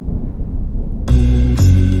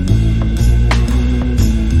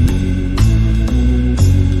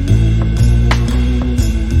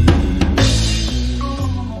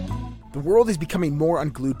is becoming more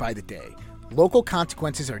unglued by the day. Local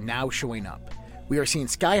consequences are now showing up. We are seeing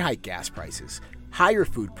sky-high gas prices, higher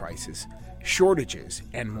food prices, shortages,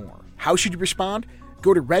 and more. How should you respond?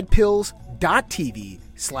 Go to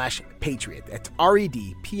redpills.tv/patriot. That's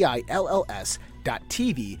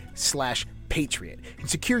redpills.tv/patriot. And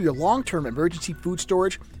secure your long-term emergency food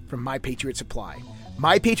storage from My Patriot Supply.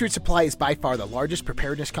 My Patriot Supply is by far the largest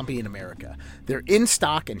preparedness company in America. They're in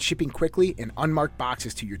stock and shipping quickly in unmarked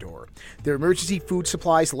boxes to your door. Their emergency food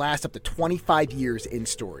supplies last up to 25 years in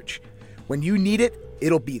storage. When you need it,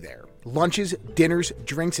 it'll be there. Lunches, dinners,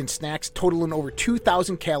 drinks, and snacks totaling over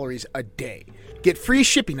 2,000 calories a day. Get free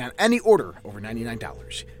shipping on any order over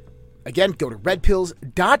 $99. Again, go to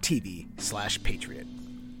redpills.tv/patriot.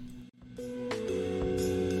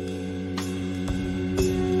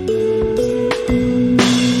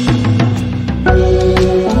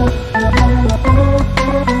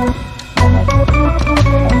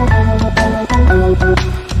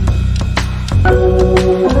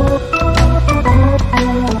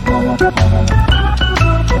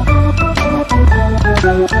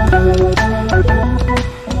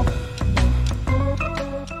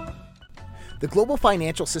 The global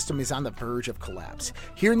financial system is on the verge of collapse.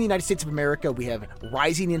 Here in the United States of America, we have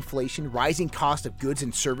rising inflation, rising cost of goods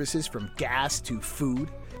and services from gas to food.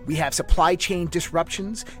 We have supply chain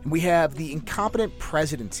disruptions, and we have the incompetent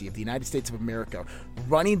presidency of the United States of America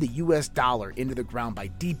running the U.S. dollar into the ground by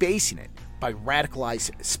debasing it, by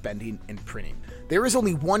radicalized spending and printing. There is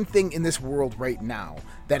only one thing in this world right now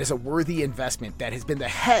that is a worthy investment that has been the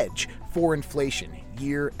hedge for inflation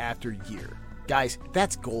year after year. Guys,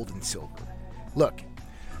 that's gold and silver. Look,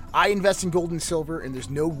 I invest in gold and silver, and there's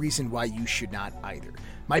no reason why you should not either.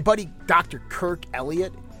 My buddy Dr. Kirk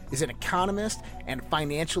Elliott is an economist and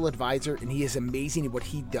financial advisor, and he is amazing at what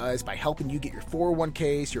he does by helping you get your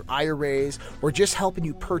 401ks, your IRAs, or just helping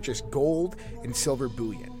you purchase gold and silver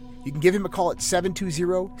bullion. You can give him a call at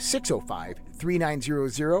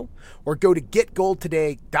 720-605-3900 or go to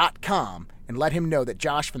getgoldtoday.com and let him know that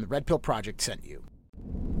Josh from the Red Pill Project sent you.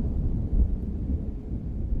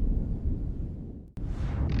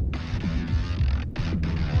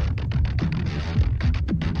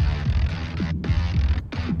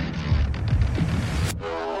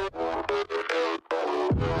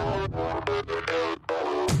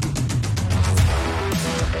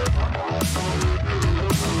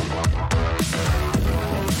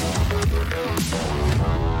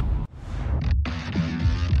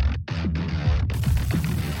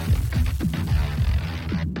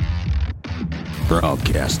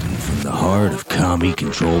 Broadcasting from the heart of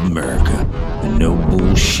commie-controlled America, the no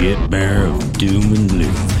bullshit bearer of doom and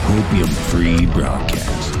gloom, opium-free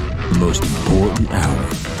broadcast, the most important hour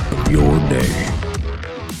of your day.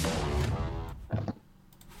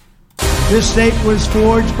 This state was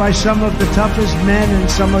forged by some of the toughest men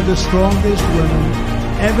and some of the strongest women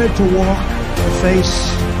ever to walk the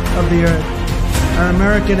face of the earth. Our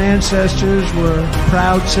American ancestors were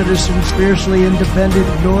proud citizens, fiercely independent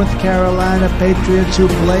North Carolina patriots who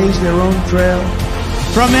blazed their own trail.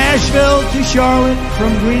 From Asheville to Charlotte,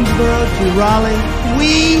 from Greensboro to Raleigh,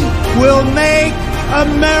 we will make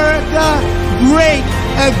America great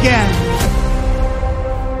again.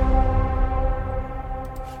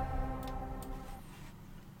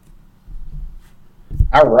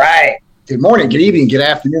 All right. Good morning, good evening, good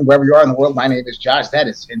afternoon, wherever you are in the world. My name is Josh. That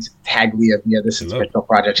is Vince Taglia via This is Red Pill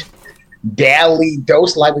Project Daily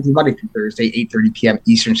Dose, live with you Monday through Thursday, 8:30 p.m.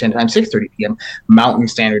 Eastern Standard Time, 6:30 p.m. Mountain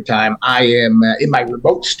Standard Time. I am in my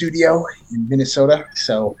remote studio in Minnesota,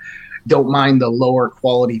 so don't mind the lower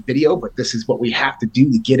quality video, but this is what we have to do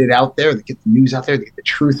to get it out there, to get the news out there, to get the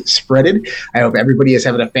truth spreaded. I hope everybody is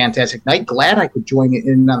having a fantastic night. Glad I could join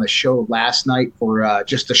in on the show last night for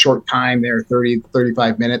just a short time there,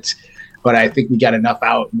 35 minutes. But I think we got enough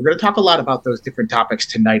out. We're going to talk a lot about those different topics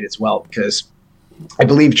tonight as well, because I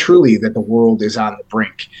believe truly that the world is on the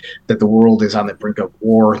brink, that the world is on the brink of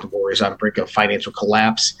war. The war is on the brink of financial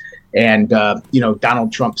collapse. And,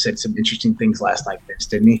 Donald Trump said some interesting things last night, Vince,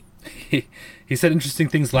 didn't he? He said interesting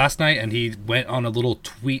things last night, and he went on a little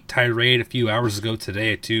tweet tirade a few hours ago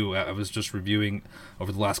today, too. I was just reviewing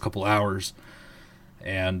over the last couple hours.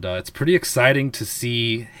 And it's pretty exciting to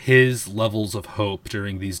see his levels of hope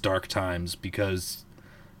during these dark times, because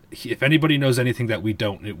if anybody knows anything that we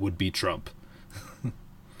don't, it would be Trump.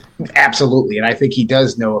 Absolutely. And I think he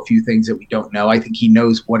does know a few things that we don't know. I think he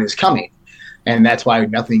knows what is coming. And that's why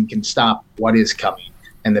nothing can stop what is coming.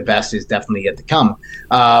 And the best is definitely yet to come.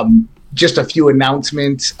 Just a few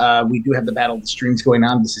announcements. We do have the Battle of the Streams going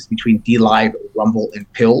on. This is between DLive, Rumble, and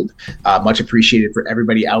Pilled. Much appreciated for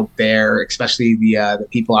everybody out there, especially the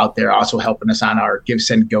people out there also helping us on our Give,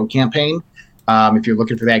 Send, Go campaign. If you're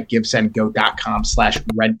looking for that,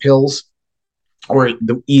 givesendgo.com/redpills, or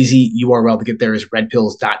the easy URL to get there is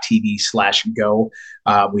redpills.tv/go.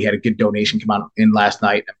 We had a good donation come out in last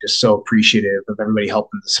night. I'm just so appreciative of everybody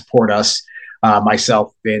helping to support us.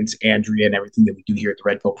 Myself, Vince, Andrea, and everything that we do here at the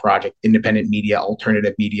Red Pill Project, independent media,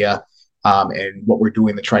 alternative media, and what we're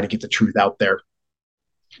doing to try to get the truth out there.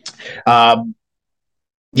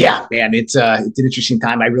 Yeah, man, it's an interesting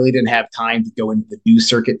time. I really didn't have time to go into the news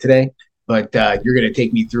circuit today, but you're going to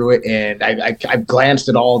take me through it. And I've glanced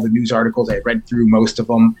at all the news articles. I read through most of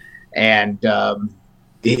them, and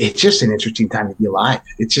it's just an interesting time to be alive.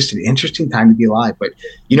 It's just an interesting time to be alive. But,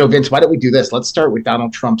 Vince, why don't we do this? Let's start with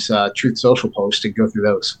Donald Trump's Truth Social post and go through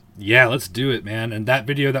those. Yeah, let's do it, man. And that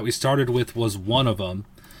video that we started with was one of them.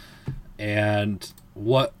 And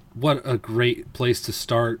what a great place to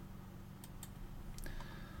start.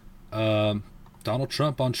 Donald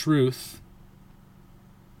Trump on Truth.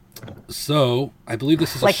 So, I believe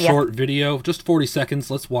this is a short video, just 40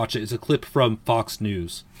 seconds. Let's watch it. It's a clip from Fox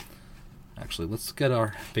News. Actually, let's get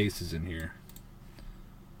our faces in here.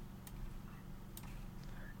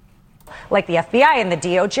 Like the FBI and the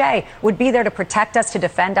DOJ would be there to protect us, to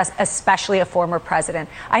defend us, especially a former president.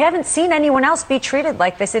 I haven't seen anyone else be treated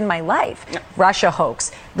like this in my life. Russia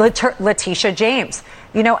hoax, Letitia James.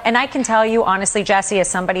 And I can tell you, honestly, Jesse, as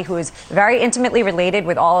somebody who is very intimately related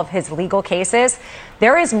with all of his legal cases,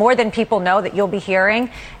 there is more than people know that you'll be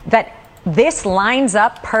hearing that this lines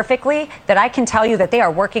up perfectly, that I can tell you that they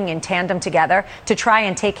are working in tandem together to try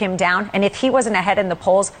and take him down. And if he wasn't ahead in the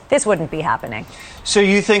polls, this wouldn't be happening. So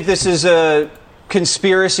you think this is a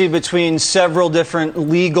conspiracy between several different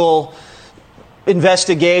legal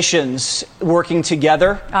investigations working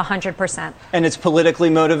together? 100%. And it's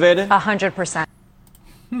politically motivated? 100%.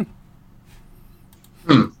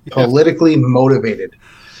 Politically motivated.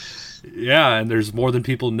 Yeah, and there's more than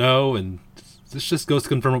people know, and this just goes to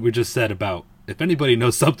confirm what we just said about if anybody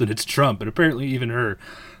knows something, it's Trump, and apparently even her.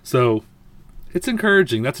 So it's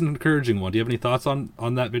encouraging. That's an encouraging one. Do you have any thoughts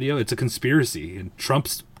on that video? It's a conspiracy, and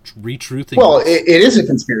Trump's retruthing. Well, it is a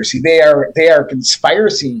conspiracy. They are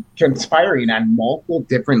conspiring on multiple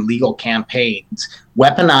different legal campaigns,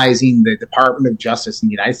 weaponizing the Department of Justice in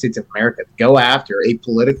the United States of America to go after a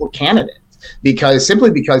political candidate because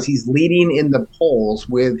he's leading in the polls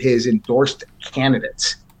with his endorsed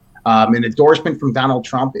candidates. An endorsement from Donald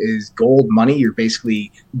Trump is gold money. You're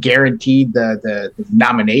basically guaranteed the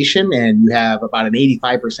nomination, and you have about an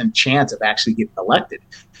 85% chance of actually getting elected.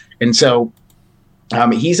 And so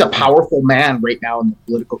he's a powerful man right now in the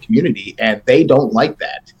political community, and they don't like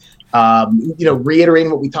that. Reiterating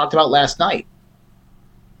what we talked about last night,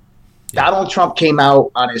 Donald Trump came out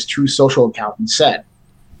on his Truth Social account and said,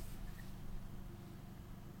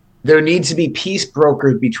 there needs to be peace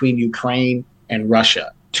brokered between Ukraine and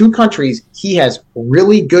Russia. Two countries he has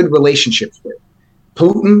really good relationships with,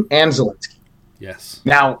 Putin and Zelensky. Yes.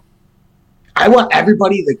 Now, I want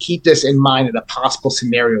everybody to keep this in mind in a possible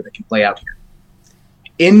scenario that can play out here.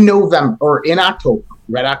 In October,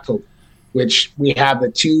 Red October, which we have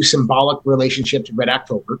the two symbolic relationships, Red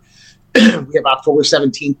October. We have October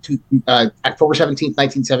 17th,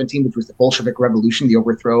 1917, which was the Bolshevik Revolution, the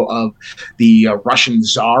overthrow of the Russian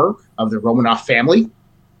Tsar of the Romanov family.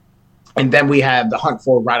 And then we have the Hunt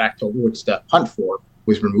for Red October, which the Hunt for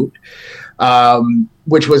was removed,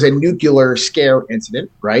 which was a nuclear scare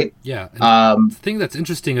incident, right? Yeah. The thing that's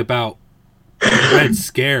interesting about the Red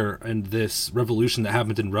Scare and this revolution that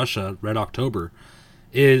happened in Russia, Red October,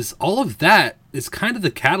 is all of that is kind of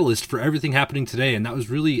the catalyst for everything happening today. And that was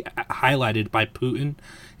really highlighted by Putin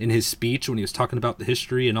in his speech when he was talking about the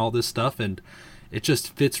history and all this stuff. And it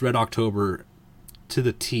just fits Red October to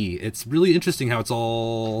the T. It's really interesting how it's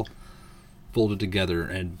all folded together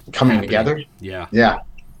and coming together. Yeah,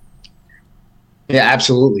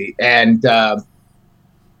 absolutely. And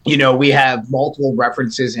we have multiple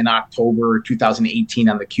references in October 2018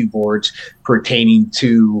 on the Q boards pertaining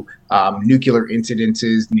to nuclear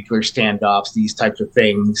incidences, nuclear standoffs, these types of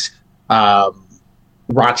things.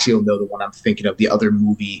 Roxy will know the one I'm thinking of. The other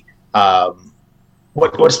movie,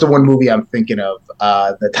 what's the one movie I'm thinking of?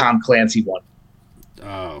 The Tom Clancy one.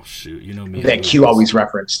 Oh shoot, you know me. That Q always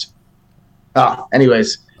referenced. But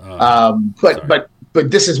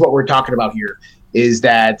this is what we're talking about here, is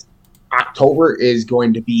that October is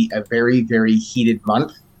going to be a very, very heated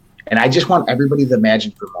month. And I just want everybody to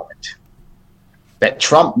imagine for a moment that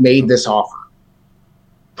Trump made this offer.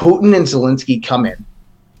 Putin and Zelensky come in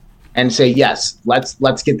and say, yes,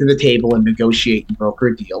 let's get to the table and negotiate and broker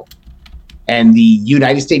a deal. And the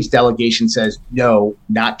United States delegation says, no,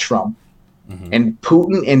 not Trump. Mm-hmm. And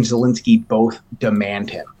Putin and Zelensky both demand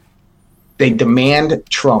him. They demand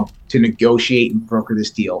Trump to negotiate and broker this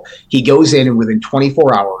deal. He goes in, and within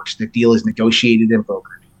 24 hours, the deal is negotiated and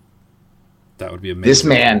brokered. That would be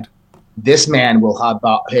amazing. This man will have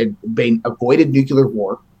avoided nuclear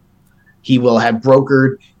war. He will have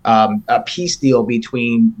brokered a peace deal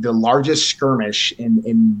between the largest skirmish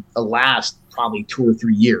in the last probably 2 or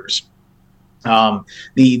 3 years.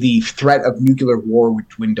 The threat of nuclear war would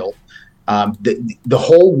dwindle. The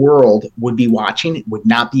whole world would be watching, would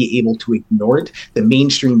not be able to ignore it. The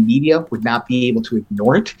mainstream media would not be able to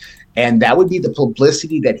ignore it. And that would be the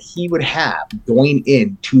publicity that he would have going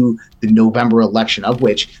into the November election, of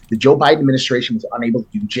which the Joe Biden administration was unable to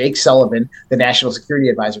do. Jake Sullivan, the national security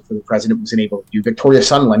advisor for the president, was unable to do. Victoria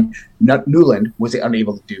Nuland was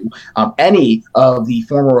unable to do. Any of the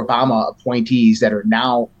former Obama appointees that are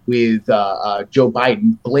now with Joe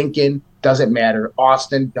Biden, Blinken, doesn't matter.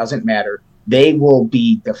 Austin, doesn't matter. They will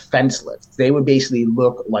be defenseless. They would basically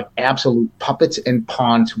look like absolute puppets and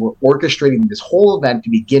pawns who were orchestrating this whole event to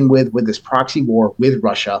begin with this proxy war with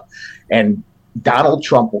Russia. And Donald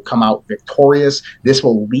Trump will come out victorious. This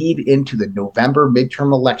will lead into the November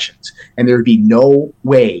midterm elections. And there would be no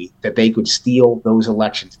way that they could steal those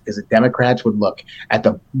elections, because the Democrats would be at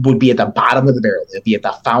the bottom of the barrel. They'd be at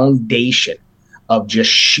the foundation of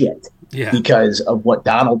just shit. Yeah. Because of what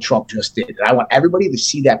Donald Trump just did. And I want everybody to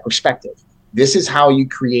see that perspective. This is how you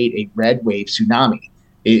create a red wave tsunami,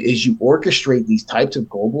 is you orchestrate these types of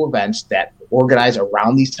global events that organize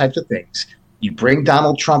around these types of things. You bring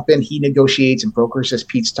Donald Trump in, he negotiates and brokers this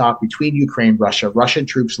peace talk between Ukraine, Russia, Russian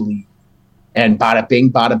troops leave, and bada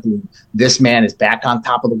bing, bada boom. This man is back on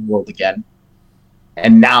top of the world again.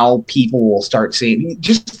 And now people will start saying,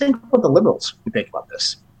 just think what the liberals would think about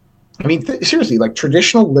this. I mean, seriously, like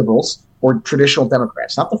traditional liberals or traditional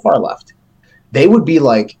Democrats, not the far left, they would be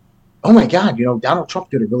like, oh my God, Donald Trump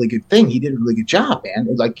did a really good thing. He did a really good job, man.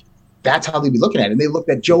 And like, that's how they'd be looking at it. And they looked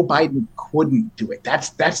at Joe Biden couldn't do it. That's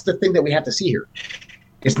the thing that we have to see here.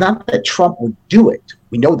 It's not that Trump would do it.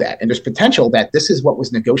 We know that. And there's potential that this is what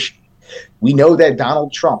was negotiated. We know that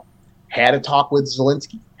Donald Trump had a talk with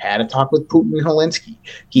Zelensky, had a talk with Putin and Zelensky.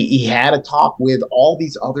 He had a talk with all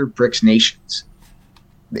these other BRICS nations.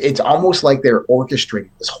 It's almost like they're orchestrating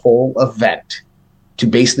this whole event to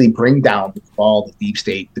basically bring down the cabal, the deep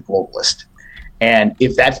state, the globalist. And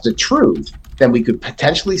if that's the truth, then we could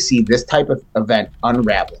potentially see this type of event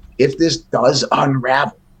unravel. If this does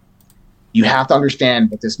unravel, you have to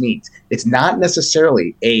understand what this means. It's not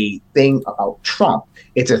necessarily a thing about Trump.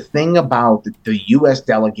 It's a thing about the U.S.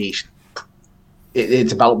 delegation.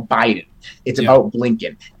 It's about Biden. It's about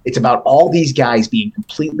Blinken. It's about all these guys being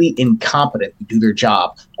completely incompetent to do their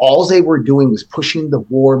job. All they were doing was pushing the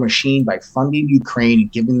war machine by funding Ukraine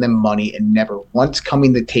and giving them money, and never once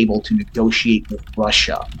coming to the table to negotiate with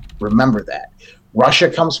Russia. Remember that. Russia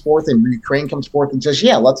comes forth and Ukraine comes forth and says,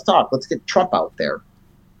 yeah, let's talk. Let's get Trump out there.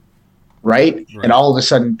 Right? And all of a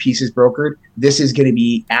sudden, peace is brokered. This is going to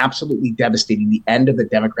be absolutely devastating. The end of the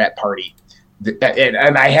Democrat Party.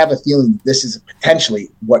 And I have a feeling this is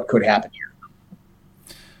potentially what could happen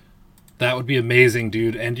here. That would be amazing,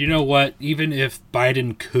 dude. And you know what? Even if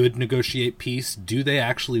Biden could negotiate peace, do they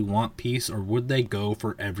actually want peace, or would they go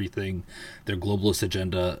for everything, their globalist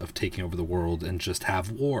agenda of taking over the world, and just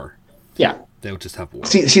have war? Yeah. They would just have war.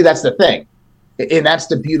 See, that's the thing. And that's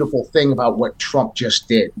the beautiful thing about what Trump just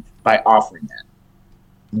did by offering that.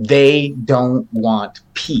 They don't want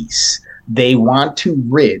peace. They want to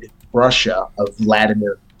rid Russia of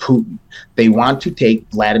Vladimir Putin. They want to take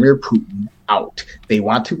Vladimir Putin out. They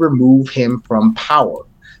want to remove him from power.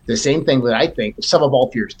 The same thing that I think, Sum of All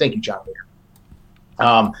Fears. Thank you, John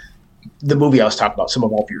Lear. The movie I was talking about, Sum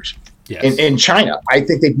of All Fears. Yes. In China, I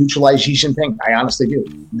think they've neutralized Xi Jinping. I honestly do.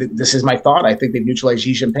 This is my thought. I think they've neutralized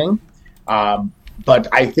Xi Jinping. But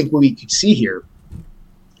I think what we could see here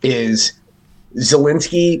is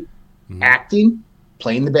Zelensky acting,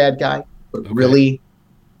 playing the bad guy, but really,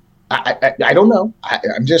 I don't know.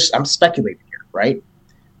 I'm speculating here, right?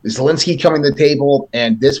 Zelensky coming to the table,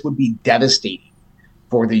 and this would be devastating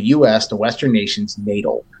for the U.S., the Western nations,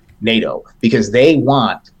 NATO, because they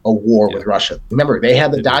want a war with Russia. Remember, they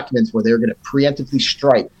have the documents where they're going to preemptively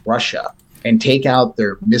strike Russia and take out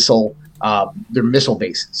their missile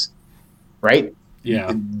bases, right?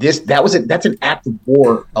 Yeah. That's an act of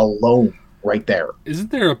war alone, right there.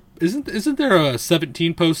 Isn't there a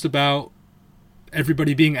 17 post about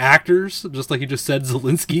everybody being actors, just like you just said?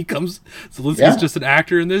 Zelensky's just an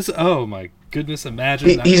actor in this. Oh my goodness,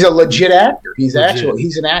 imagine he's a legit actor. He's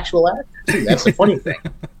an actual actor too. That's the funny thing.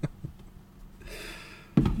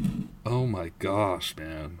 Oh my gosh,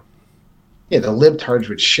 man. Yeah, the libtards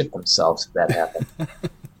would shit themselves if that happened.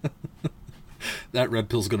 That red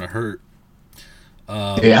pill's gonna hurt.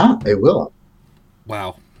 Yeah, it will.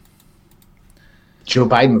 Wow. Joe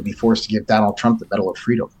Biden would be forced to give Donald Trump the Medal of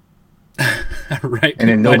Freedom. Right. And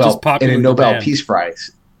a Nobel Peace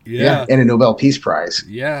Prize. Yeah. And a Nobel Peace Prize.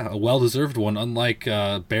 Yeah, a well-deserved one, unlike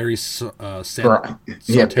Barry Sartoros.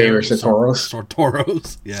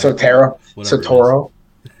 Sotoro.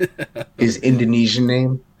 His Indonesian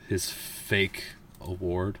name. His fake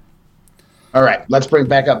award. All right, let's bring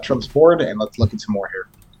back up Trump's board and let's look at some more here.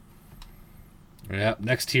 Yeah,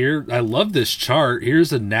 next here, I love this chart.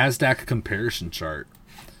 Here's a NASDAQ comparison chart.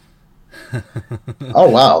 Oh,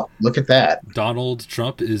 wow. Look at that. Donald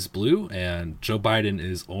Trump is blue and Joe Biden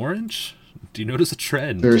is orange. Do you notice a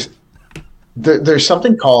trend? There's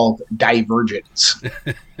something called divergence.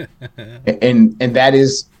 and that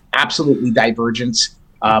is absolutely divergence.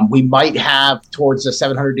 We might have, towards the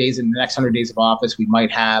 700 days in the next 100 days of office, we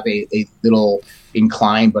might have a little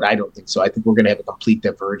incline, but I don't think so. I think we're going to have a complete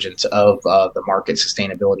divergence of the market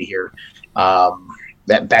sustainability here.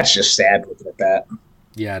 That's just sad looking at that.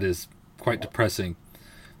 Yeah, it is quite depressing.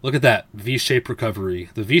 Look at that V-shaped recovery.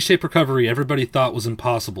 The V-shaped recovery everybody thought was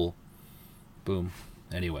impossible. Boom.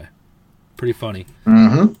 Anyway, pretty funny.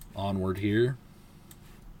 Mm-hmm. Onward here.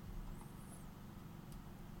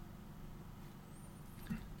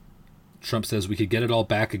 Trump says we could get it all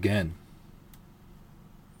back again.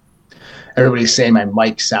 Everybody's saying my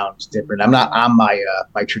mic sounds different. I'm not on my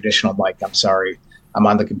traditional mic. I'm sorry. I'm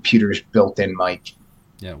on the computer's built-in mic.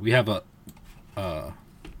 Yeah, we have a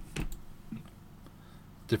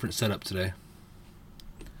different setup today.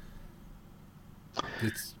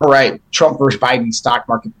 All right. Trump versus Biden stock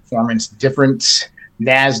market performance difference.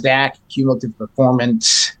 NASDAQ cumulative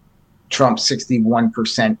performance. Trump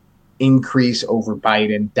 61% increase over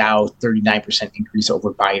Biden. Dow 39% increase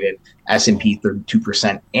over Biden. S&P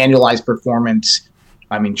 32% annualized performance.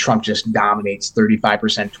 I mean, Trump just dominates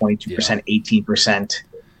 35%, 22%,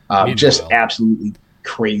 18%. Just absolutely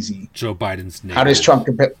crazy. Joe Biden's neighbor. How does Trump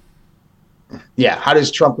compare? Yeah, how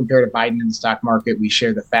does Trump compare to Biden in the stock market? We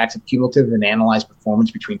share the facts of cumulative and analyzed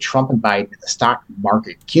performance between Trump and Biden in the stock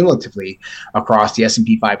market cumulatively across the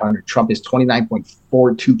S&P 500. Trump is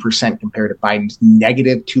 29.42% compared to Biden's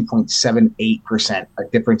negative 2.78%, a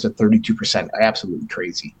difference of 32%. Absolutely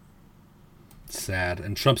crazy. Sad.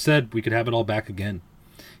 And Trump said we could have it all back again.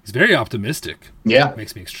 He's very optimistic. Yeah. It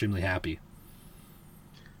makes me extremely happy.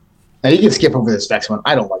 Now, you can skip over this next one.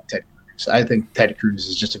 I don't like Ted Cruz. I think Ted Cruz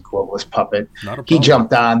is just a globalist puppet. He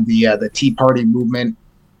jumped on the Tea Party movement,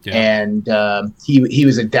 and he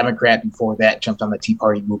was a Democrat before that. Jumped on the Tea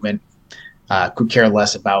Party movement. Could care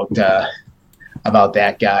less about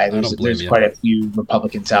that guy. There's quite a few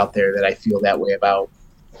Republicans out there that I feel that way about.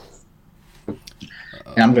 And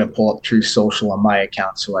I'm going to pull up Truth Social on my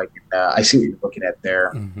account so I can. I see what you're looking at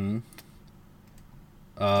there. Mm-hmm.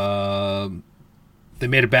 They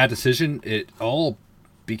made a bad decision. It all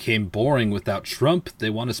became boring without Trump. They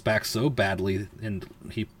want us back so badly, and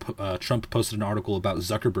Trump posted an article about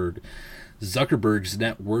Zuckerberg. Zuckerberg's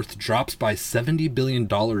net worth drops by $70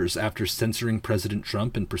 billion after censoring President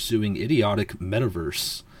Trump and pursuing idiotic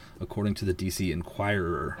metaverse, according to the DC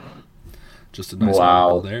Inquirer. Just a nice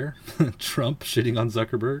article there. Trump shitting on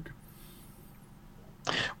Zuckerberg.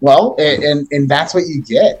 Well, and that's what you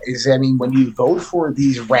get is, I mean, when you vote for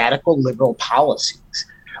these radical liberal policies,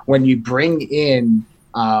 when you bring in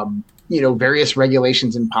various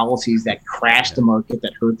regulations and policies that crash the market,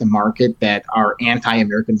 that hurt the market, that are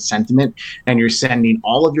anti-American sentiment, and you're sending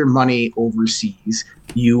all of your money overseas,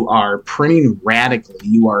 you are printing radically,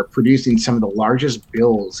 you are producing some of the largest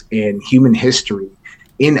bills in human history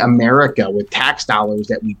in America with tax dollars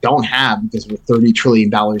that we don't have because we're $30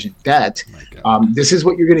 trillion in debt. This is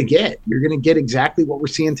what you're going to get. You're going to get exactly what we're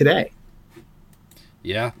seeing today.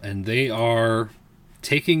 Yeah, and they are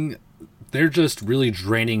they're just really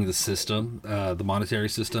draining the system, the monetary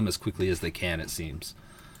system, as quickly as they can, it seems.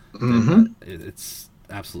 Mm-hmm. It's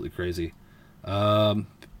absolutely crazy.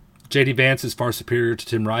 J.D. Vance is far superior to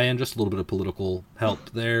Tim Ryan, just a little bit of political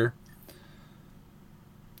help there.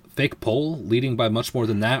 Fake poll, leading by much more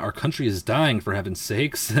than that. Our country is dying, for heaven's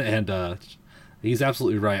sakes. And he's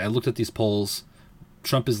absolutely right. I looked at these polls.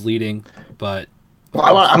 Trump is leading, but...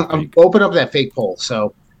 Well, I'm open up that fake poll,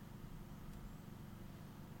 so...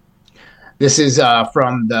 This is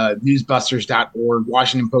from the newsbusters.org.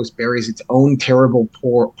 Washington Post buries its own terrible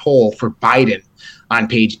poll for Biden on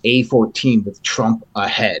page A14 with Trump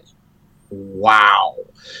ahead. Wow.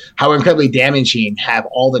 How incredibly damaging have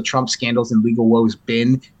all the Trump scandals and legal woes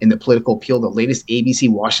been in the political appeal? The latest ABC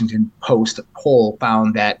Washington Post poll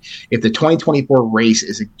found that if the 2024 race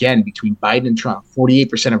is again between Biden and Trump,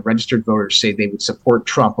 48% of registered voters say they would support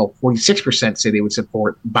Trump, while 46% say they would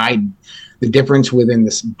support Biden. The difference within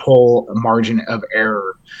this poll margin of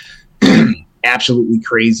error, absolutely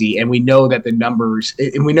crazy. And we know that the numbers,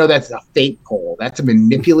 and we know that's a fake poll. That's a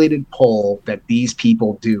manipulated poll that these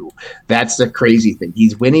people do. That's the crazy thing.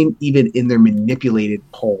 He's winning even in their manipulated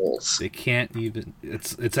polls. They can't even,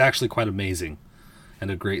 it's actually quite amazing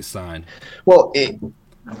and a great sign. Well, and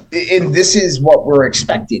this is what we're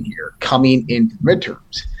expecting here coming into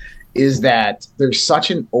midterms, is that there's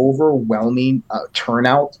such an overwhelming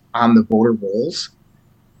turnout on the voter rolls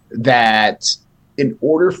that in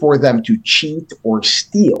order for them to cheat or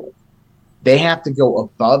steal, they have to go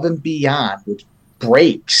above and beyond, which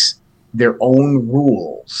breaks their own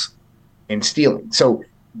rules in stealing. So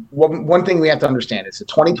one thing we have to understand is the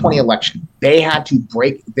 2020 election, they had to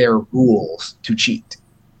break their rules to cheat.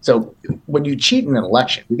 So when you cheat in an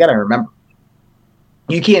election, we got to remember,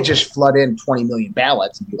 you can't just flood in 20 million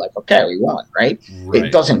ballots and be like, okay, we won, right?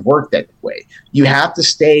 It doesn't work that way. You have to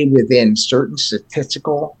stay within certain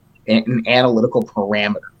statistical and analytical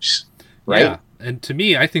parameters, right? Yeah. And to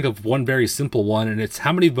me, I think of one very simple one, and it's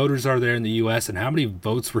how many voters are there in the U.S. and how many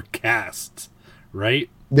votes were cast, right?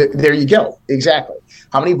 There you go. Exactly.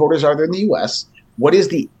 How many voters are there in the U.S.? What is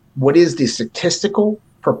the statistical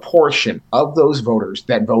proportion of those voters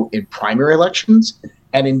that vote in primary elections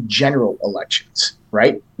and in general elections,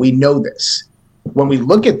 right? We know this. When we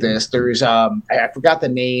look at this, there's I forgot the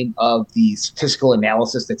name of the statistical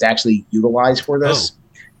analysis that's actually utilized for this.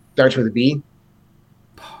 Starts with a B.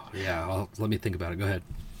 Yeah, let me think about it. Go ahead.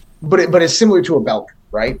 But it's similar to a bell curve,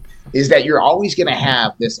 right? Is that you're always going to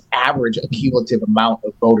have this average accumulative amount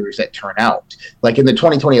of voters that turn out. Like in the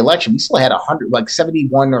 2020 election, we still had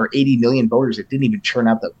 71 or 80 million voters that didn't even turn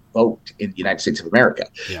out to vote in the United States of America.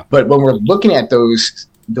 Yeah. But when we're looking at those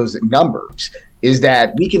numbers, is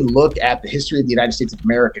that we can look at the history of the United States of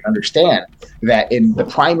America and understand that in the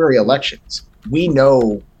primary elections, we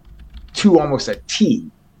know to almost a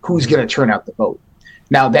T who's going to turn out the vote.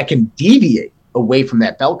 Now that can deviate away from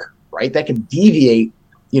that bell curve, right? That can deviate,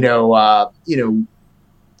 1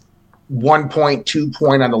 point, 2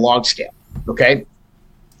 point on the log scale. Okay.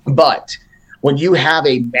 But when you have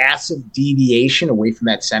a massive deviation away from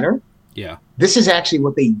that center, yeah, this is actually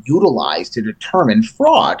what they utilize to determine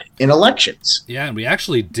fraud in elections. Yeah, and we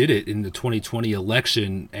actually did it in the 2020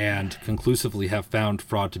 election and conclusively have found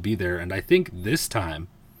fraud to be there. And I think this time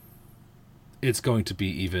it's going to be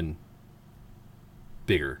even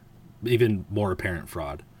bigger, even more apparent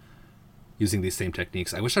fraud using these same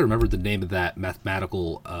techniques. I wish I remembered the name of that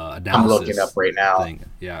mathematical analysis. I'm looking up right now. Thing.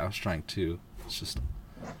 Yeah, I was trying to. It's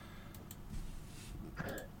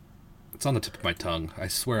on the tip of my tongue. I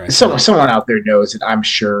swear. Someone out there knows it, I'm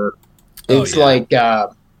sure. It's like...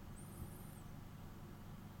 But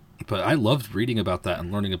I loved reading about that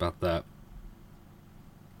and learning about that.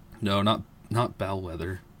 No, not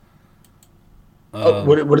Bellwether.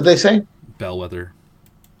 What did they say? Bellwether.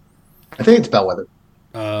 I think it's Bellwether.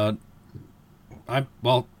 Well,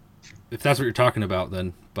 if that's what you're talking about,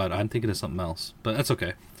 then. But I'm thinking of something else. But that's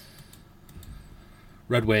okay.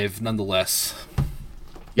 Red Wave, nonetheless.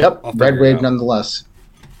 Yep, Red Wave, nonetheless.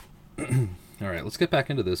 All right, let's get back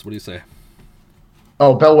into this. What do you say?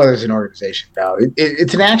 Oh, Bellwether's an organization now.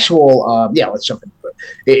 It's an actual. Let's jump into it.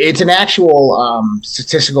 It's an actual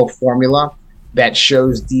statistical formula that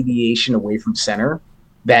shows deviation away from center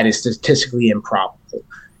that is statistically improbable.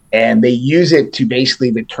 And they use it to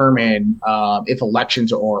basically determine if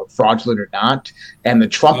elections are fraudulent or not. And the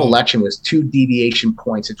Trump election was 2 deviation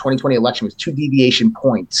points. The 2020 election was 2 deviation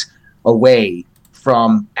points away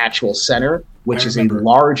from actual center, which is a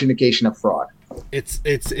large indication of fraud. It's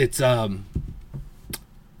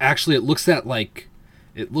actually it looks at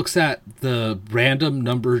the random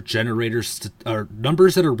number generators or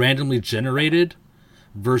numbers that are randomly generated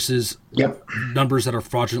versus numbers that are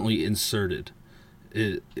fraudulently inserted.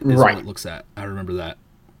 Is what it looks at. I remember that.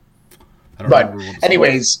 But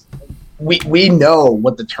anyways, we know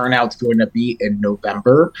what the turnout's going to be in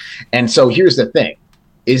November. And so here's the thing,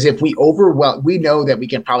 is if we know that we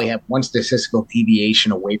can probably have one statistical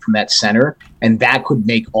deviation away from that center, and that could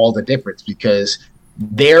make all the difference because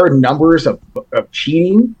their numbers of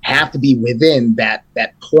cheating have to be within that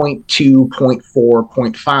 0.2, 0.4,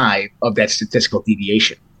 0.5 of that statistical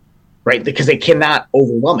deviation. Right, because they cannot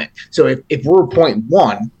overwhelm it. So if we're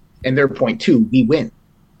 0.1 and they're 0.2, we win.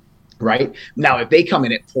 Right now, if they come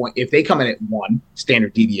in at 1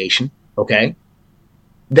 standard deviation, okay,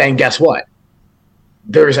 then guess what?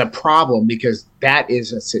 There's a problem because that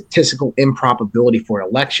is a statistical improbability for an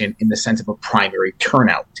election in the sense of a primary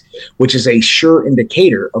turnout, which is a sure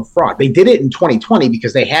indicator of fraud. They did it in 2020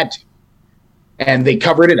 because they had to. And they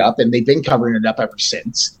covered it up, and they've been covering it up ever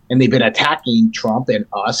since. And they've been attacking Trump and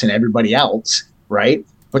us and everybody else, right?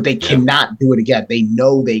 But they cannot do it again. They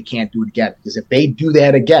know they can't do it again, because if they do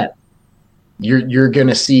that again, you're going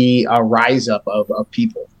to see a rise up of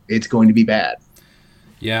people. It's going to be bad.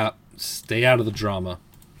 Yeah, stay out of the drama.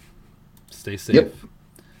 Stay safe. Yep.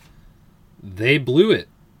 They blew it.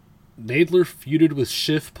 Nadler feuded with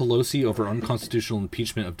Schiff Pelosi over unconstitutional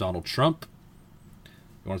impeachment of Donald Trump.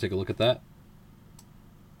 You want to take a look at that?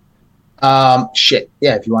 Yeah,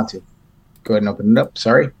 if you want to. Go ahead and open it up.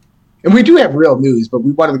 Sorry. And we do have real news, but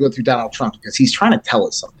we wanted to go through Donald Trump because he's trying to tell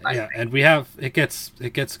us something. Yeah, and we have it gets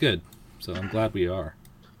good. So I'm glad we are.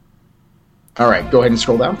 All right, go ahead and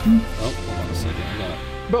scroll down. Oh, hold on a second.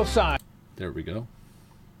 Both sides. There we go.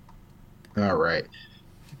 All right.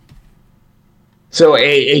 So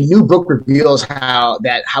a new book reveals how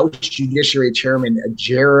that House Judiciary Chairman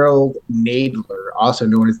Gerald Nadler, also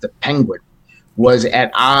known as the Penguin, was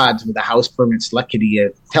at odds with the House Permanent Select Committee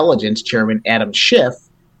Intelligence Chairman Adam Schiff,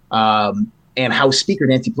 and House Speaker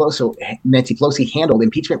Nancy Pelosi handled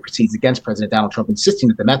impeachment proceedings against President Donald Trump, insisting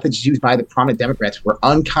that the methods used by the prominent Democrats were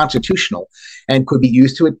unconstitutional and could be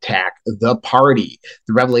used to attack the party.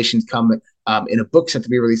 The revelations come in a book set to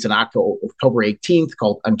be released on October 18th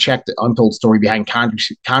called Unchecked, Untold Story Behind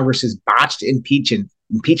Congress's Botched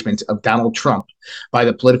Impeachment of Donald Trump by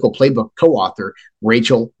the Political Playbook co-author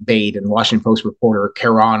Rachel Bade and Washington Post reporter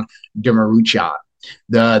Karan Demaruchan.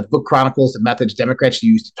 The book chronicles the methods Democrats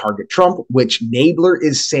used to target Trump, which Nadler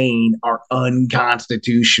is saying are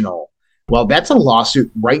unconstitutional. Well, that's a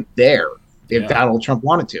lawsuit right there if Donald Trump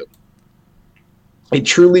wanted to. It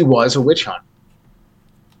truly was a witch hunt.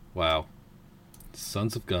 Wow.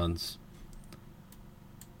 Sons of guns.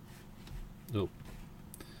 Nope.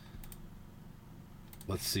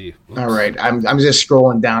 Let's see. Oops. All right. I'm just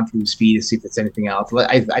scrolling down through his feed to see if it's anything else.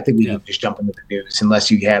 I think we can just jump into the news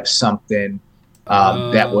unless you have something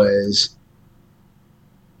that was...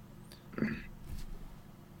 Let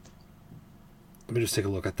me just take a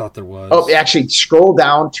look. I thought there was... Oh, actually, scroll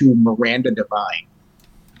down to Miranda Devine.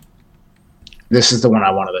 This is the one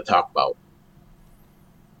I wanted to talk about.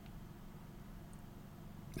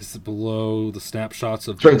 Is it below the snapshots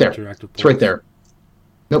of it's right there. Interactive It's right there.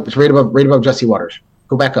 Nope, it's right above Jesse Waters.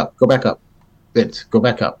 Go back up. Vince, go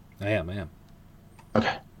back up. I am.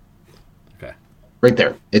 Okay. Okay. Right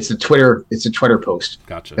there. It's a Twitter post.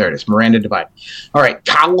 Gotcha. There it is. Miranda Devine. All right.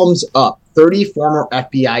 Columns up. 30 former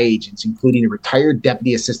FBI agents, including a retired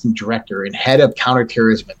deputy assistant director and head of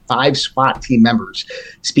counterterrorism and 5 SWAT team members,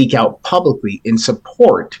 speak out publicly in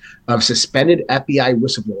support of suspended FBI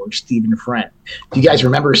whistleblower Stephen Friend. Do you guys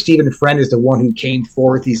remember Stephen Friend is the one who came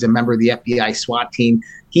forth? He's a member of the FBI SWAT team.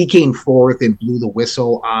 He came forth and blew the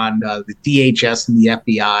whistle on the DHS and the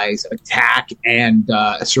FBI's attack and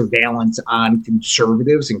surveillance on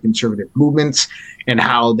conservatives and conservative movements, and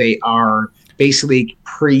how they are basically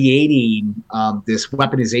creating this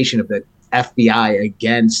weaponization of the FBI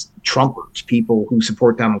against Trumpers, people who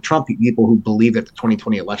support Donald Trump, people who believe that the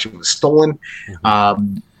 2020 election was stolen.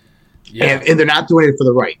 And they're not doing it for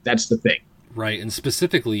the right. That's the thing. Right. And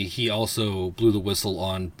specifically, he also blew the whistle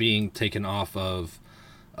on being taken off of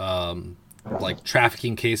like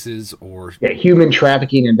trafficking cases or human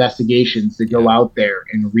trafficking investigations that go out there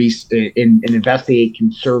and investigate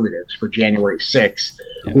conservatives for January 6th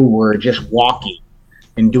who were just walking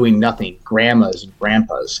and doing nothing, grandmas and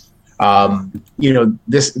grandpas.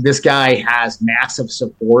 This guy has massive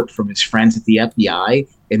support from his friends at the FBI,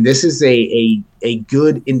 and this is a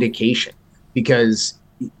good indication, because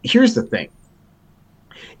here's the thing,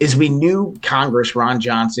 is we knew Congress, Ron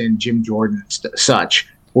Johnson, Jim Jordan, such,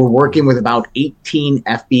 were working with about 18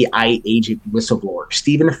 FBI agent whistleblowers.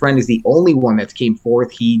 Stephen Friend is the only one that came forth.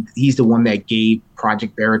 He's the one that gave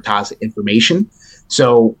Project Veritas information.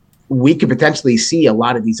 So we could potentially see a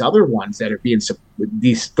lot of these other ones that are being,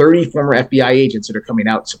 these 30 former FBI agents that are coming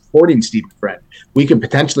out supporting Stephen Friend. We could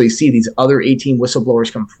potentially see these other 18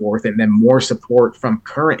 whistleblowers come forth, and then more support from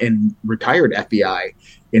current and retired FBI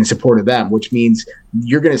in support of them, which means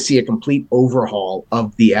you're going to see a complete overhaul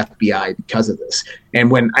of the FBI because of this. And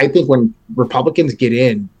when Republicans get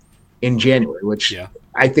in January, which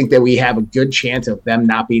I think that we have a good chance of them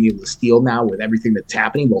not being able to steal now with everything that's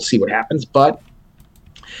happening, we'll see what happens. But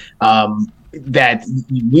that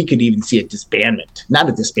we could even see a disbandment, not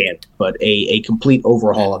a disbandment, but a complete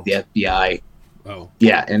overhaul of the FBI. Oh,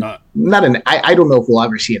 yeah. And I don't know if we'll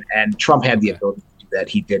ever see an end. Trump had the ability to do that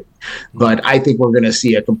he didn't. But I think we're going to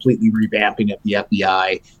see a completely revamping of the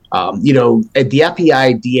FBI. At the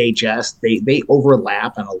FBI, DHS, they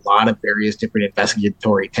overlap on a lot of various different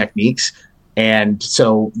investigatory techniques. And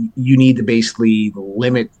so you need to basically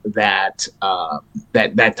limit that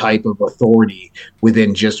that type of authority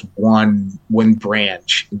within just one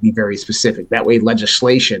branch and be very specific. That way,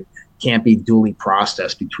 legislation can't be duly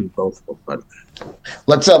processed between both of them.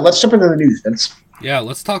 But let's jump into the news, Vince. Yeah,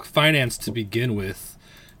 let's talk finance to begin with.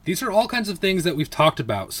 These are all kinds of things that we've talked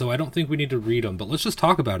about, so I don't think we need to read them, but let's just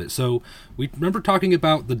talk about it. So we remember talking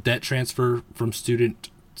about the debt transfer from students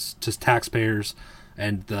to taxpayers,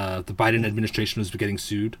 and the Biden administration was getting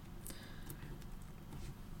sued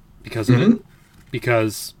because of it,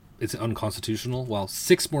 because it's unconstitutional. Well,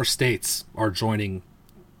 6 more states are joining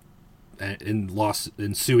in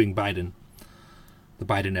suing Biden, the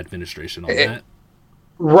Biden administration on that.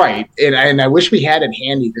 Right, and I wish we had it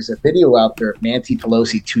handy. There's a video out there of Nancy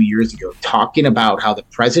Pelosi 2 years ago talking about how the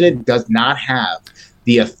president does not have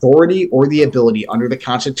the authority or the ability under the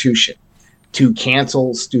Constitution to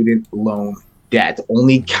cancel student loan debt.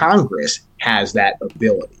 Only Congress has that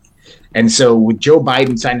ability. And so with Joe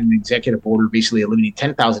Biden signing an executive order basically eliminating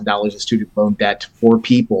 $10,000 of student loan debt for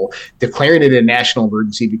people, declaring it a national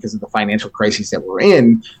emergency because of the financial crisis that we're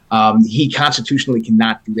in, he constitutionally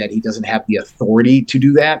cannot do that. He doesn't have the authority to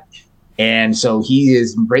do that. And so he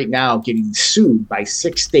is right now getting sued by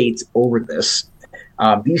 6 states over this.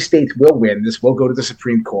 These states will win. This will go to the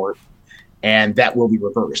Supreme Court, and that will be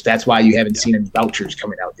reversed. That's why you haven't seen any vouchers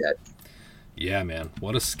coming out yet. Yeah, man.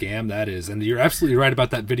 What a scam that is. And you're absolutely right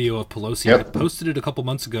about that video of Pelosi. Yep. I posted it a couple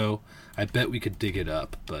months ago. I bet we could dig it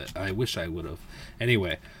up, but I wish I would have.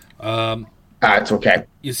 Anyway. It's okay.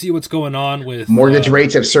 You see what's going on with... Mortgage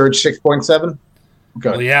rates have surged 6.7?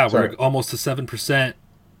 Well, yeah, we're almost to 7%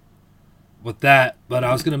 with that. But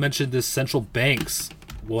I was going to mention this central banks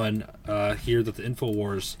one here that the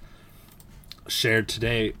InfoWars shared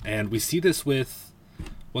today. And we see this with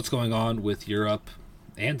what's going on with Europe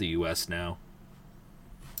and the U.S. now.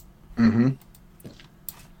 Mm-hmm.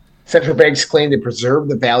 Central banks claim to preserve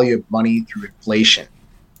the value of money through inflation.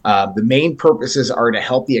 The main purposes are to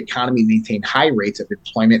help the economy maintain high rates of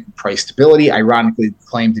employment and price stability. Ironically, they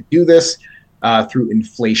claim to do this through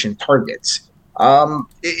inflation targets. I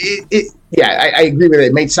agree with it.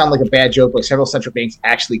 It may sound like a bad joke, but several central banks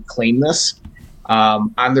actually claim this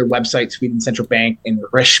on their website, Sweden Central Bank and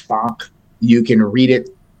Riksbank. You can read it.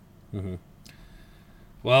 Mm-hmm.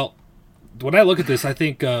 Well, when I look at this, I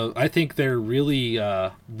think they're really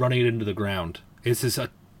running it into the ground. It's this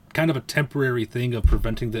kind of a temporary thing of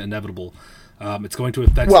preventing the inevitable. It's going to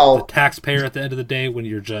affect the taxpayer at the end of the day when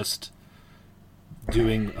you're just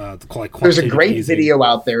doing There's a great video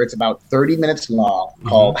out there. It's about 30 minutes long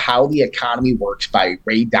called How the Economy Works by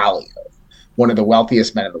Ray Dalio, one of the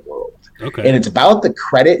wealthiest men in the world. Okay. And it's about the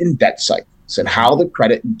credit and debt cycles and how the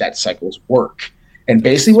credit and debt cycles work. And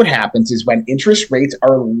basically what happens is when interest rates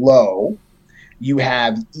are low, you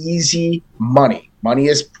have easy money. Money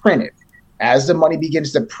is printed. As the money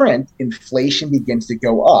begins to print, inflation begins to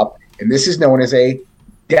go up. And this is known as a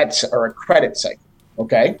debt or a credit cycle.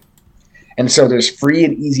 Okay. And so there's free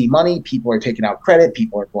and easy money. People are taking out credit.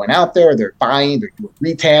 People are going out there. They're buying. They're doing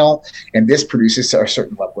retail. And this produces a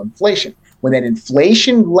certain level of inflation. When that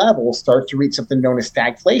inflation level starts to reach something known as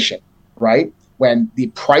stagflation, right? When the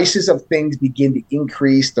prices of things begin to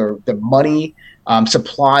increase, the money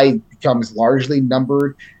supply becomes largely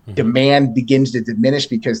numbered, demand begins to diminish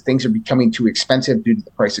because things are becoming too expensive due to the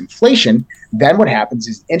price inflation, then what happens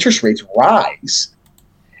is interest rates rise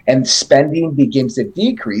and spending begins to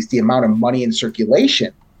decrease. The amount of money in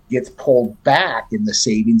circulation gets pulled back in the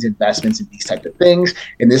savings, investments, and these types of things.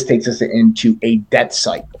 And this takes us into a debt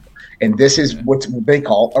cycle. And this is what they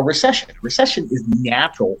call a recession. A recession is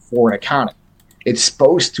natural for an economy. It's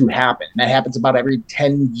supposed to happen. And that happens about every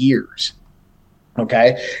 10 years.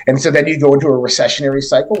 Okay. And so then you go into a recessionary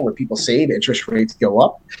cycle where people save, interest rates go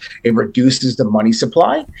up, it reduces the money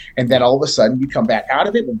supply. And then all of a sudden you come back out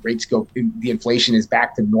of it when rates go, the inflation is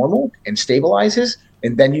back to normal and stabilizes.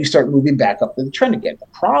 And then you start moving back up to the trend again. The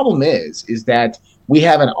problem is that we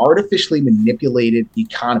have an artificially manipulated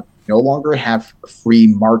economy. No longer have free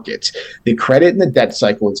markets. The credit and the debt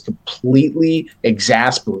cycle is completely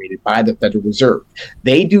exasperated by the Federal Reserve.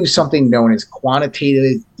 They do something known as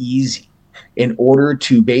quantitative easing in order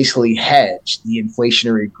to basically hedge the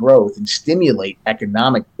inflationary growth and stimulate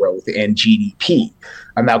economic growth and GDP.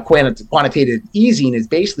 And now quantitative easing is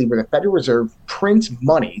basically where the Federal Reserve prints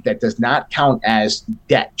money that does not count as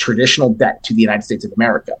debt, traditional debt to the United States of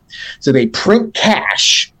America. So they print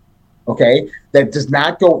cash, okay, that does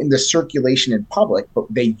not go into circulation in public, but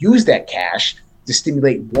they use that cash to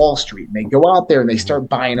stimulate Wall Street. And they go out there and they start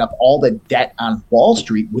buying up all the debt on Wall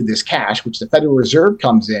Street with this cash, which the Federal Reserve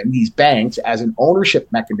comes in, these banks, as an ownership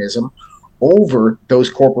mechanism over those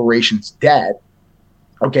corporations' debt.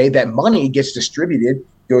 Okay, that money gets distributed,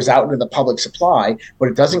 goes out into the public supply, but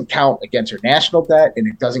it doesn't count against our national debt, and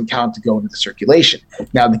it doesn't count to go into the circulation.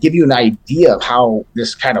 Now, to give you an idea of how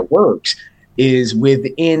this kind of works, is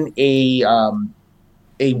within a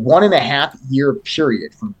 1.5 year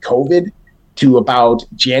period from COVID to about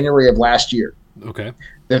January of last year. Okay.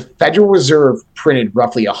 The Federal Reserve printed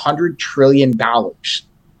roughly $100 trillion.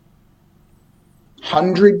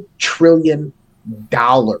 $100 trillion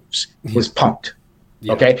was pumped.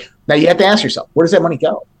 Yeah. Okay. Now you have to ask yourself, where does that money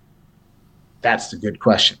go? That's the good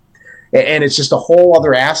question. And it's just a whole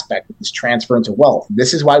other aspect of this transference of wealth.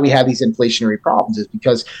 This is why we have these inflationary problems, is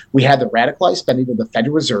because we have the radicalized spending of the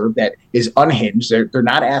Federal Reserve that is unhinged. They're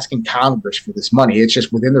not asking Congress for this money. It's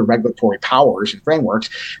just within their regulatory powers and frameworks.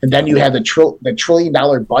 And then you have the $1 trillion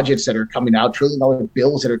budgets that are coming out, $1 trillion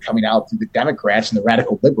bills that are coming out through the Democrats and the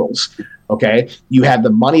radical liberals. Okay. You have the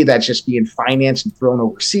money that's just being financed and thrown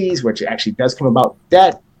overseas, which actually does come about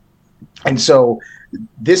debt. And so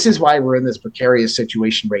this is why we're in this precarious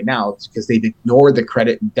situation right now. It's because they've ignored the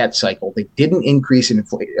credit and debt cycle. They didn't increase in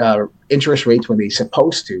interest rates when they're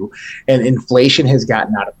supposed to, and inflation has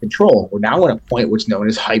gotten out of control. We're now at a point what's known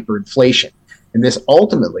as hyperinflation. And this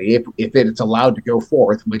ultimately, if it's allowed to go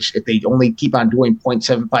forth, which if they only keep on doing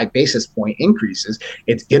 0.75 basis point increases,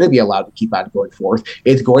 it's going to be allowed to keep on going forth.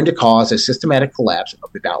 It's going to cause a systematic collapse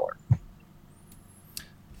of the dollar.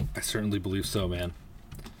 I certainly believe so, man.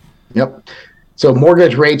 Yep. So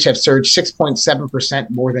mortgage rates have surged 6.7%,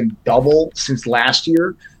 more than double since last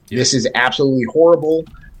year. Yep. This is absolutely horrible.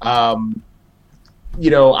 I'm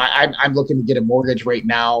looking to get a mortgage right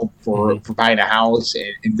now for buying a house,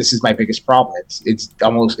 and this is my biggest problem. It's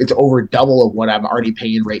over double of what I'm already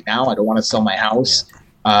paying right now. I don't want to sell my house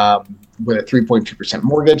with a 3.2%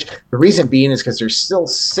 mortgage. The reason being is because there's still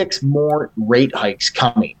 6 more rate hikes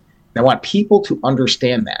coming. And I want people to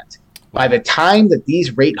understand that. By the time that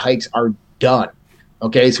these rate hikes are done,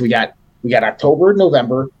 okay, so we got October,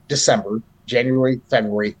 November, December, January,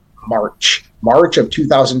 February, March of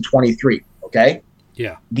 2023. Okay.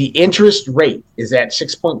 Yeah. The interest rate is at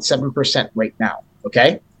 6.7% right now.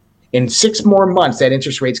 Okay. In 6 more months, that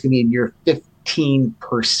interest rate's going to be near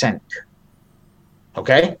 15%.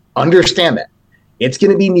 Okay. Understand that. It's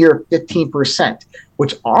going to be near 15%,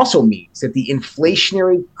 which also means that the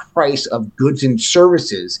inflationary price of goods and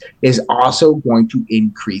services is also going to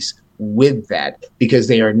increase with that, because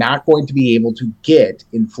they are not going to be able to get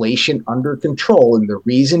inflation under control. And the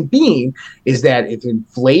reason being is that if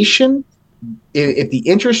the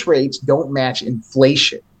interest rates don't match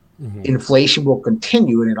inflation, inflation will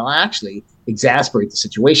continue, and it'll actually exacerbate the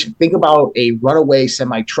situation. Think about a runaway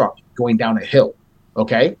semi-truck going down a hill,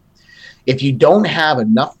 okay? If you don't have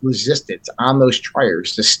enough resistance on those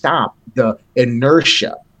tires to stop the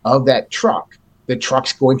inertia of that truck, the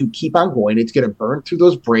truck's going to keep on going. It's going to burn through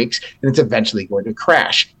those brakes, and it's eventually going to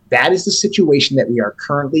crash. That is the situation that we are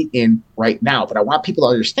currently in right now. But I want people to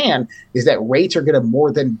understand is that rates are going to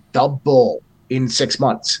more than double in 6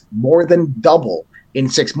 months, more than double in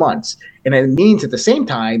 6 months. And it means at the same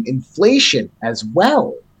time, inflation as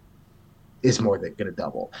well is more than going to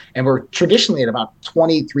double. And we're traditionally at about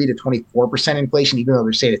 23 to 24% inflation, even though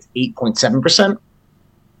they're saying it's 8.7%.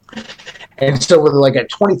 And so with like a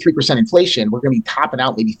 23% inflation, we're going to be topping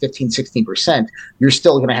out maybe 15, 16%. You're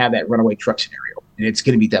still going to have that runaway truck scenario, and it's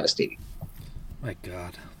going to be devastating. My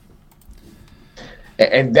God.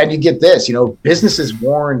 And then you get this, businesses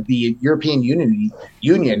warned the European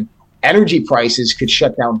Union energy prices could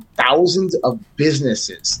shut down thousands of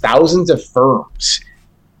businesses, thousands of firms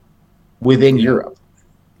within Europe.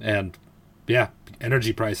 And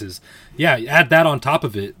energy prices. Yeah, add that on top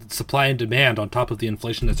of it, supply and demand on top of the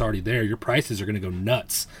inflation that's already there. Your prices are going to go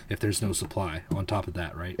nuts if there's no supply on top of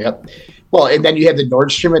that, right? Yep. Well, and then you have the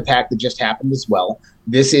Nord Stream attack that just happened as well.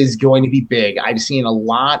 This is going to be big. I've seen a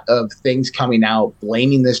lot of things coming out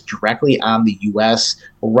blaming this directly on the U.S.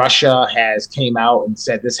 Russia has came out and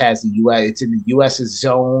said this has the U.S. It's in the U.S.'s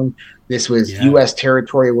zone. This was U.S.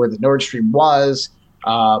 territory where the Nord Stream was.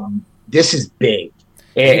 This is big.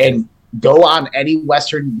 And go on any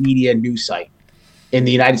Western media news site in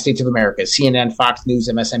the United States of America, CNN, Fox News,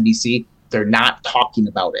 MSNBC, they're not talking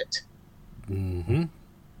about it. Mm-hmm.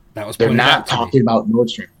 They're not talking about Nord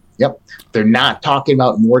Stream. Yep. They're not talking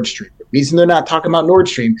about Nord Stream. The reason they're not talking about Nord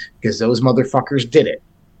Stream because those motherfuckers did it.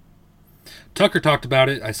 Tucker talked about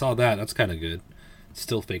it. I saw that. That's kind of good. It's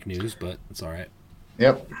still fake news, but it's all right.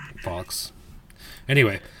 Yep. Fox.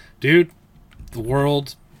 Anyway, dude, the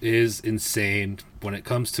world is insane when it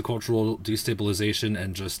comes to cultural destabilization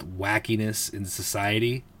and just wackiness in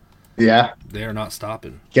society. Yeah. They are not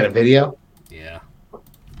stopping. Get a video? Yeah.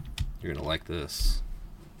 You're going to like this.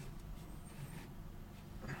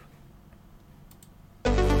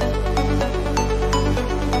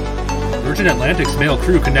 Virgin Atlantic's male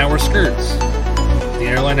crew can now wear skirts. The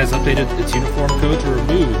airline has updated its uniform code to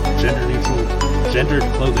remove gendered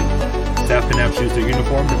clothing. Staff can now choose their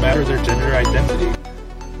uniform no matter their gender identity.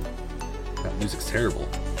 That music's terrible.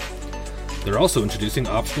 They're also introducing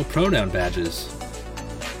optional pronoun badges.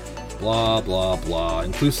 Blah, blah, blah.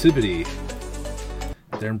 Inclusivity.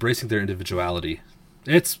 They're embracing their individuality.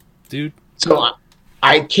 Dude. So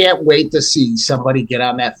I can't wait to see somebody get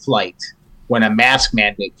on that flight when a mask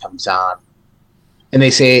mandate comes on. And they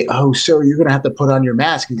say, "Oh, sir, you're going to have to put on your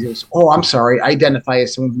mask." And he goes, "Oh, I'm sorry. I identify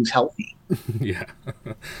as someone who's healthy." Yeah.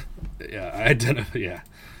 Yeah.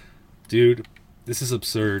 Dude, this is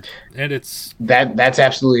absurd. And that's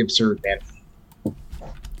absolutely absurd, man.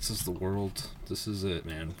 This is the world. This is it,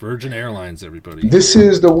 man. Virgin Airlines, everybody. This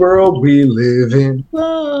is the world we live in.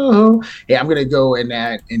 Whoa. Yeah, I'm going to go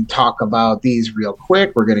and talk about these real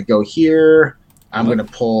quick. We're going to go here. I'm going to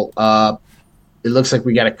pull up. It looks like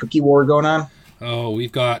we got a cookie war going on. Oh,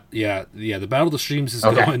 we've got, the Battle of the Streams is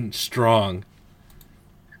going strong.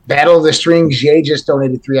 Battle of the Strings, Yay just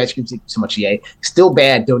donated 3 ice creams. Thank you so much, Yay. Still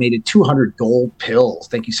Bad donated 200 gold pills.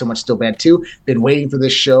 Thank you so much, Still Bad, too. Been waiting for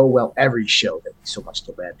this show. Well, every show. Thank you so much,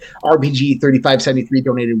 Still Bad. RPG 3573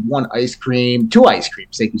 donated 1 ice cream, 2 ice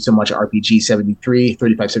creams. Thank you so much, RPG 73,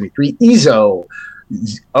 3573. Ezo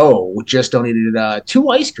just donated 2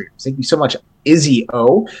 ice creams. Thank you so much, Izzy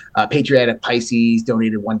O. Patriotic Pisces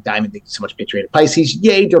donated 1 diamond. Thank you so much, Patriotic Pisces.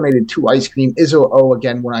 Yay donated 2 ice cream. Izzo O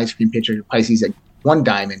again 1 ice cream. Patriotic Pisces 1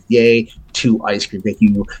 diamond. Yay 2 ice cream. Thank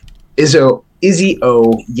you, Izzy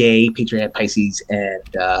O. Yay Patriotic Pisces, and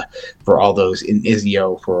for all those in Izzy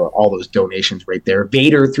O for all those donations right there.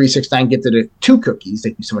 Vader 369 gifted 2 cookies.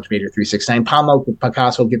 Thank you so much, Vader 369. Palmo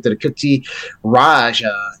Picasso gifted a cookie. Raj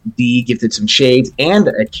D gifted some shades and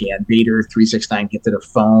a can. Vader 369 gifted a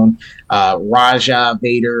phone. Raja,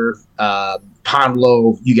 Vader,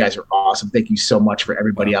 Ponlo, you guys are awesome. Thank you so much for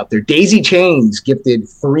everybody out there. Daisy Chains gifted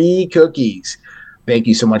 3 cookies. Thank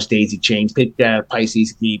you so much, Daisy Chains. Patriotic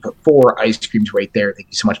Pisces gave 4 ice creams right there. Thank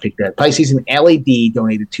you so much, Patriotic Pisces. And LAD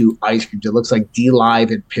donated 2 ice creams. It looks like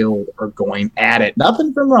D-Live and Pilled are going at it.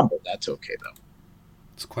 Nothing from Rumble. That's okay, though.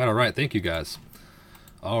 It's quite all right. Thank you, guys.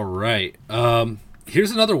 All right.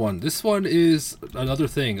 Here's another one. This one is another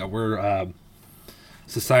thing where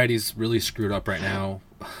society's really screwed up right now.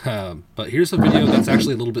 But here's a video that's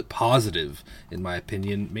actually a little bit positive, in my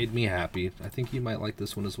opinion. Made me happy. I think you might like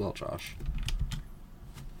this one as well, Josh.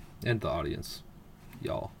 And the audience.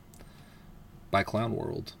 Y'all. By Clown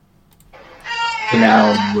World.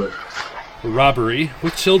 Clown World. Robbery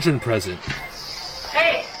with children present.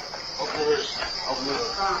 Hey!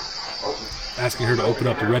 Asking her to open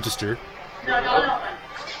up the register. No, don't open.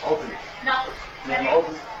 Open. No. Yeah,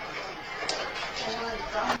 open.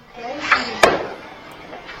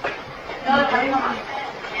 No, come on.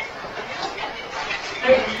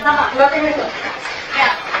 Hey, come on. Go over here.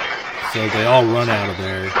 Yeah. So they all run out of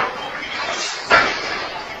there.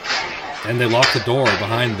 And they lock the door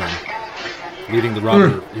behind them, leaving the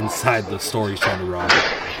robber inside the store he's trying to rob.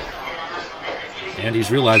 And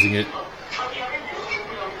he's realizing it.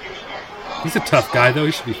 He's a tough guy, though.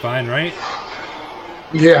 He should be fine, right?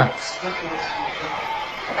 Yeah.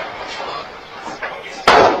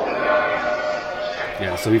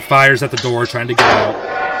 Yeah, so he fires at the door, trying to get out.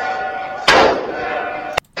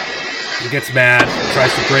 He gets mad,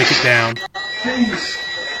 tries to break it down.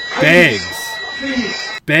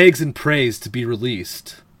 Begs and prays to be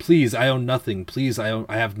released. Please, I own nothing. Please, I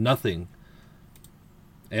have nothing.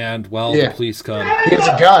 And, well, the police come. He has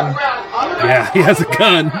a gun. Yeah, he has a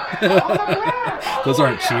gun. Those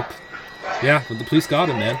aren't cheap. Yeah, but the police got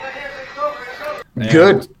him, man. And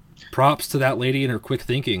good. Props to that lady and her quick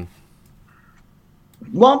thinking.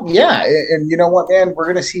 Well, yeah, and you know what, man? We're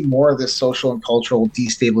going to see more of this social and cultural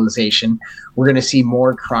destabilization. We're going to see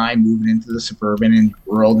more crime moving into the suburban and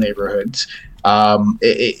rural neighborhoods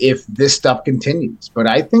if this stuff continues. But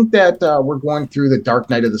I think that we're going through the dark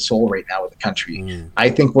night of the soul right now with the country. I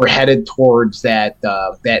think we're headed towards that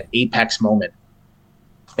apex moment.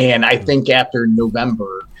 And I think after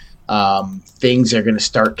November, things are going to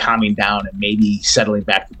start calming down and maybe settling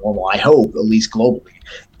back to normal, I hope, at least globally,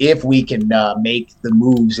 if we can make the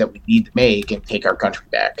moves that we need to make and take our country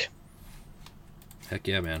back. Heck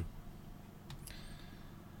yeah, man.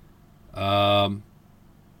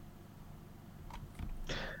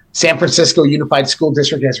 San Francisco Unified School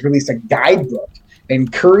District has released a guidebook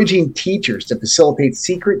encouraging teachers to facilitate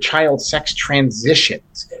secret child sex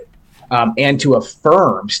transitions, and to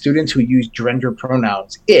affirm students who use gender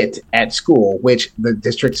pronouns it at school, which the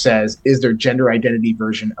district says is their gender identity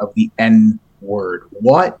version of the N word.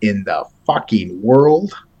 What in the fucking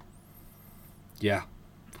world? Yeah,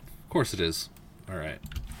 of course it is. All right.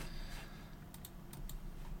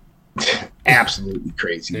 Absolutely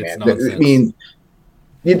crazy, It's man. nonsense. I mean,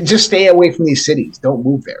 you just stay away from these cities. Don't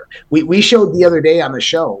move there. We showed the other day on the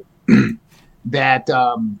show that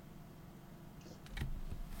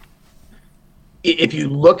if you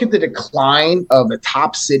look at the decline of the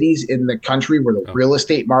top cities in the country where the real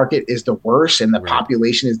estate market is the worst and the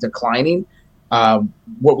population is declining,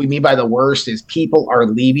 what we mean by the worst is people are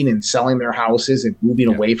leaving and selling their houses and moving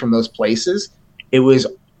away from those places. It was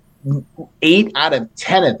 8 out of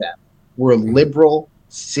 10 of them were liberal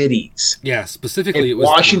cities. Yeah, specifically it was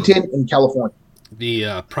Washington and California.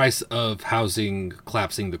 The price of housing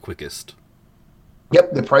collapsing the quickest.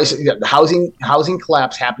 Yep, the housing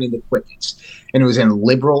collapse happening the quickest, and it was in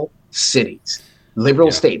liberal cities,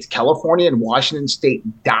 liberal states. California and Washington State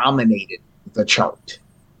dominated the chart,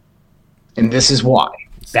 and this is why.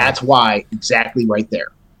 That's why, exactly right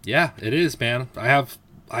there. Yeah, it is, man.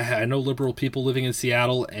 I know liberal people living in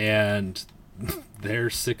Seattle, and they're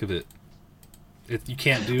sick of it. You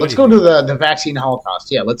can't do. Let's anything. go to the vaccine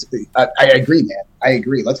holocaust. Yeah, let's. I agree, man. I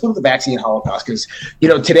agree. Let's go to the vaccine holocaust because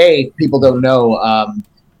today people don't know.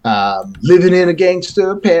 Living in a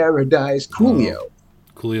gangster paradise, Coolio.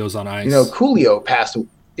 Coolio's on ice. Coolio passed.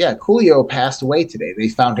 Yeah, Coolio passed away today. They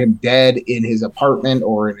found him dead in his apartment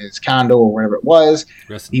or in his condo or wherever it was.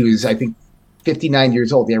 He was, I think, 59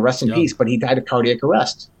 years old. Yeah, rest in peace. But he died of cardiac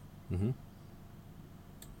arrest. Mm-hmm.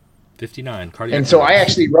 59 cardiac. And so I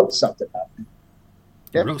actually wrote something about it.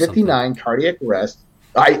 Yep, 59 cardiac arrest.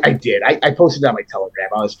 I did. I posted it on my Telegram.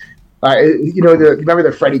 I was, remember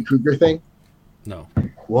the Freddy Krueger thing? No.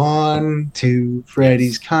 1, 2,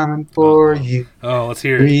 Freddy's coming for you. Oh, let's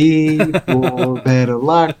hear 3, 4, better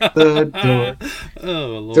lock the door.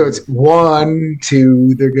 Oh, Lord. So it's 1,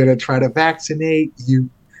 2, they're gonna try to vaccinate you.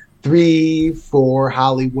 3, 4,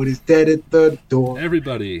 Hollywood is dead at the door.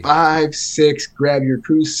 Everybody. 5, 6, grab your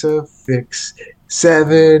crucifix.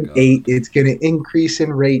 7, 8, it's gonna increase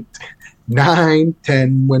in rate. 9,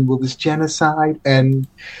 10, when will this genocide end?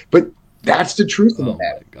 But that's the truth of the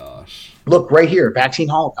matter. Oh my gosh. Look right here, vaccine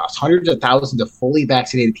holocaust. Hundreds of thousands of fully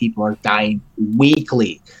vaccinated people are dying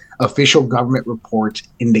weekly. Official government reports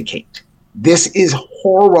indicate. This is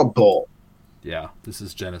horrible. Yeah, this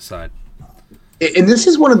is genocide. And this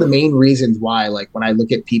is one of the main reasons why, like, when I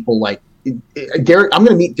look at people like Derek, I'm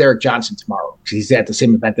going to meet Derek Johnson tomorrow because he's at the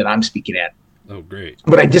same event that I'm speaking at. Oh, great.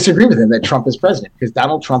 But I disagree with him that Trump is president because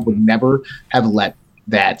Donald Trump would never have let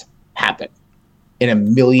that happen. In a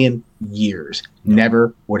million years,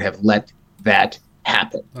 never would have let that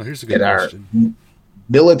happen. Oh, here's a good question. Our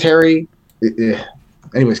military.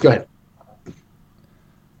 Anyways, go ahead.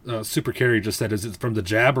 Super Carry just said, is it from the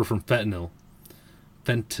jab or from fentanyl?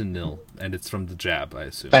 Fentanyl, and it's from the jab, I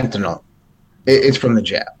assume. Fentanyl. It's from the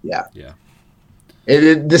jab. Yeah. Yeah.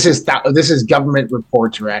 This is government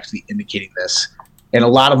reports are actually indicating this, and a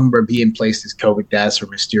lot of them are being placed as COVID deaths or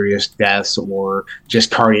mysterious deaths or just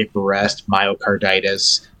cardiac arrest,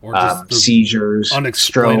 myocarditis, or just seizures,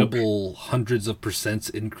 unexplainable stroke. hundreds of percents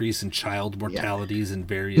increase in child mortalities and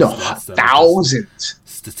various deaths. Thousands.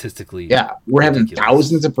 Statistically. Yeah, we're having ridiculous.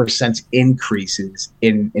 thousands of percent increases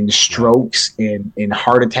in strokes, in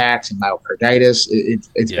heart attacks, and myocarditis.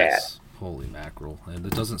 It's bad. Holy mackerel. And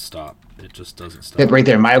it doesn't stop. It just doesn't stop. Yep, right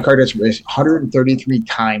there. Myocarditis is 133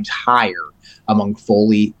 times higher among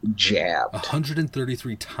fully jabbed.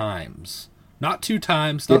 133 times. Not 2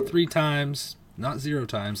 times, not 3 times, not 0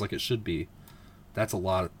 times like it should be. That's a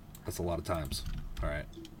lot of times. All right.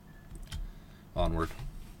 Onward.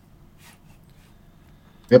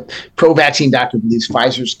 Yep. Pro-vaccine doctor believes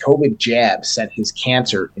Pfizer's COVID jab sent his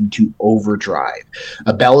cancer into overdrive.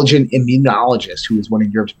 A Belgian immunologist who is one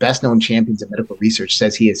of Europe's best-known champions of medical research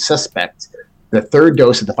says he is suspect the third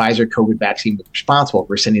dose of the Pfizer COVID vaccine was responsible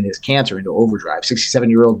for sending his cancer into overdrive.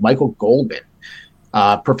 67-year-old Michael Goldman,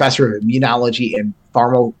 professor of immunology and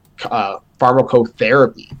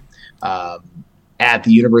pharmacotherapy at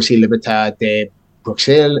the Université Liberté de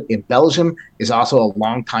Bruxelles in Belgium, is also a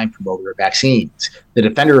longtime promoter of vaccines. The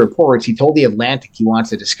Defender reports he told The Atlantic he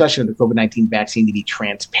wants the discussion of the COVID-19 vaccine to be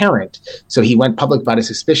transparent, so he went public about his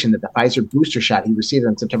suspicion that the Pfizer booster shot he received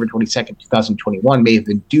on September 22nd, 2021 may have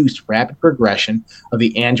induced rapid progression of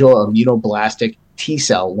the angioimmunoblastic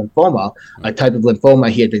T-cell lymphoma, a type of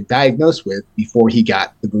lymphoma he had been diagnosed with before he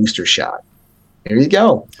got the booster shot. There you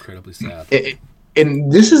go. Incredibly sad.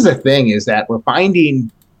 And this is the thing, is that we're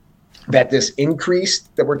finding that this increase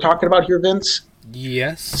that we're talking about here, Vince.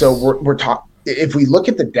 Yes. So we're talking. If we look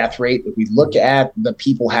at the death rate, if we look at the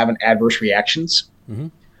people having adverse reactions,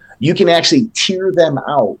 you can actually tier them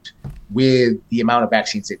out with the amount of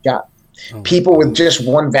vaccines they've got. People with just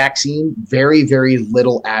one vaccine, very, very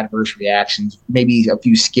little adverse reactions, maybe a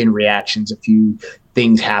few skin reactions, a few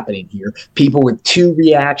things happening here. People with 2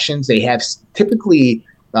 reactions, they have typically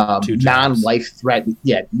non-life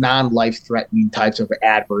threatening types of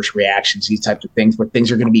adverse reactions, these types of things, but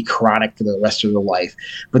things are going to be chronic for the rest of their life.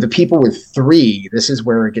 But the people with 3, this is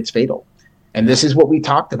where it gets fatal. And this is what we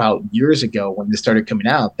talked about years ago when this started coming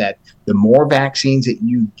out, that the more vaccines that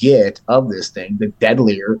you get of this thing, the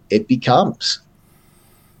deadlier it becomes.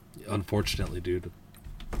 Unfortunately, dude.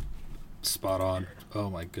 Spot on. Oh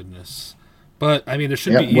my goodness. But I mean, there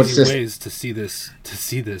should be easy ways to see this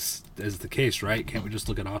as the case, right? Can't we just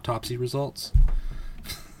look at autopsy results?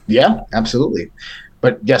 Yeah, absolutely.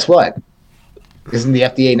 But guess what? Isn't the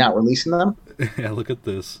FDA not releasing them? Yeah, look at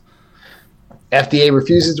this. FDA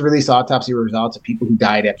refuses to release autopsy results of people who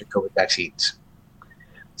died after COVID vaccines.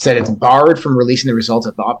 Said it's barred from releasing the results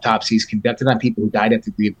of autopsies conducted on people who died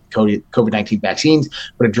after the COVID-19 vaccines,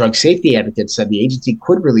 but a drug safety advocate said the agency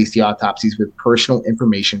could release the autopsies with personal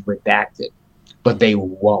information redacted, but they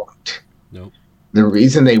won't. Nope. The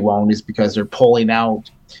reason they won't is because they're pulling out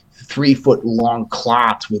 3-foot-long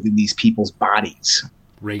clots within these people's bodies.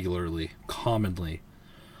 Regularly, commonly.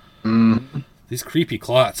 Mm-hmm. These creepy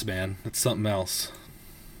clots, man. That's something else.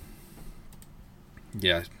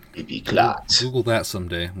 Yeah. Creepy clots. Google that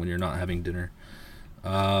someday when you're not having dinner.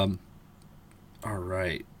 All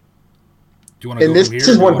right. Do you want to go And this from here,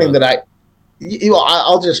 is one thing that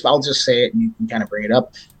I'll just say it and you can kind of bring it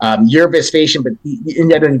up. Europe is facing, but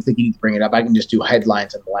and I don't even think you need to bring it up. I can just do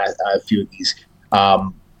headlines on the last few of these.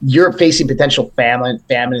 Europe facing potential famine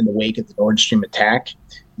in the wake of the Nord Stream attack.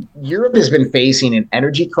 Europe has been facing an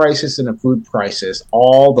energy crisis and a food crisis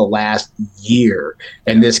all the last year.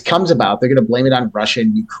 And this comes about, they're going to blame it on Russia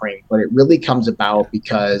and Ukraine, but it really comes about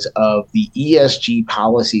because of the ESG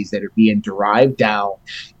policies that are being derived down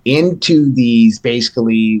into these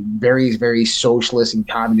basically very, very socialist and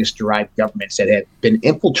communist derived governments that have been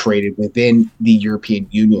infiltrated within the European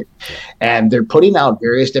Union. And they're putting out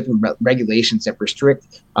various different regulations that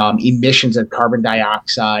restrict emissions of carbon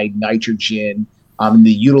dioxide, nitrogen,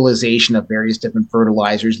 the utilization of various different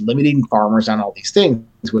fertilizers, limiting farmers on all these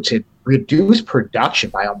things, which had reduced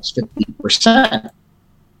production by almost 50%.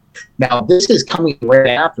 Now, this is coming right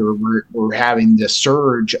after we're having the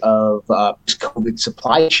surge of COVID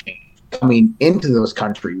supply chain coming into those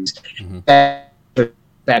countries. That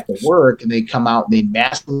back to work, and they come out and they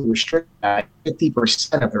massively restrict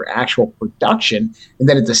 50% of their actual production. And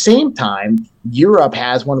then at the same time, Europe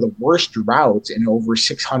has one of the worst droughts in over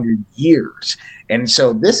 600 years. And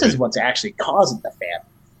so this is what's actually causing the famine.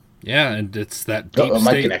 Yeah, and it's that deep my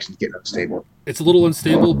state. connection's getting unstable. It's a little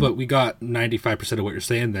unstable, but we got 95% of what you're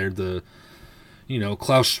saying there. The,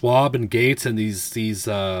 Klaus Schwab and Gates and these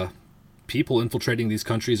people infiltrating these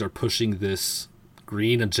countries are pushing this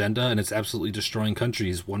green agenda, and it's absolutely destroying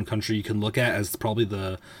countries. One country you can look at as probably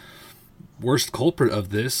the worst culprit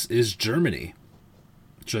of this is Germany.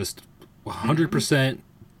 Just 100%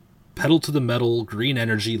 pedal to the metal, green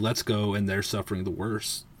energy, let's go, and they're suffering the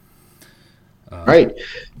worst. Right.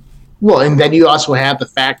 Well, and then you also have the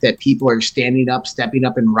fact that people are standing up, stepping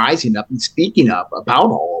up, and rising up and speaking up about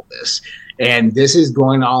all of this. And this is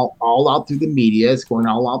going all out through the media. It's going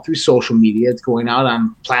all out through social media. It's going out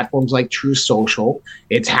on platforms like True Social.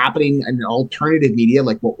 It's happening in alternative media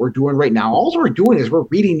like what we're doing right now. All we're doing is we're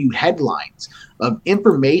reading you headlines of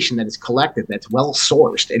information that is collected, that's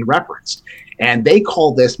well-sourced and referenced. And they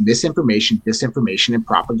call this misinformation, disinformation, and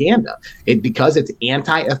propaganda. Because it's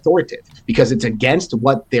anti-authoritative, because it's against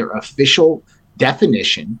what their official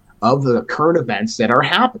definition of the current events that are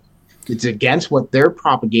happening. It's against what they're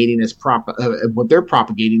propagating as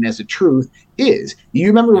the truth is. You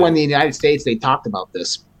remember when the United States, they talked about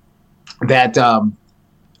this, that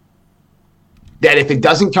if it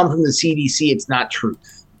doesn't come from the CDC, it's not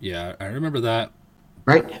truth. Yeah, I remember that.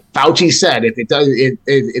 Right? Fauci said if it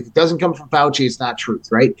doesn't come from Fauci, it's not truth.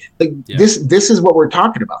 Right? This is what we're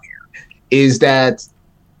talking about here. Is that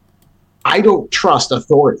I don't trust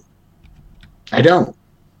authority. I don't.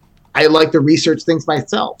 I like to research things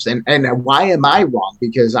myself. And why am I wrong?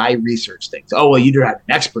 Because I research things. Oh, well, you're not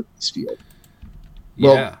an expert in this field.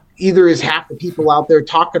 Well, either is half the people out there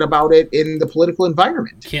talking about it in the political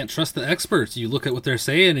environment. You can't trust the experts. You look at what they're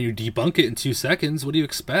saying and you debunk it in 2 seconds. What do you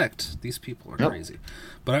expect? These people are crazy.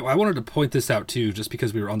 But I wanted to point this out, too, just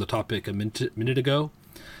because we were on the topic a minute ago.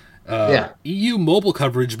 EU mobile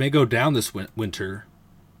coverage may go down this winter.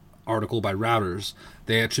 Article by Routers.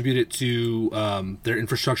 They attribute it to their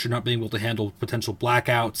infrastructure not being able to handle potential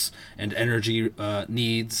blackouts and energy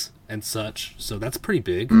needs and such. So that's pretty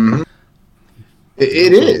big. Mm-hmm.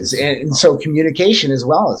 It is. And so communication as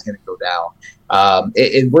well is going to go down.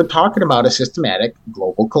 And we're talking about a systematic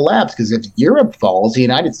global collapse, because if Europe falls, the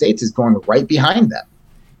United States is going right behind them.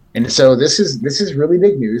 And so this is really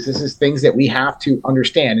big news. This is things that we have to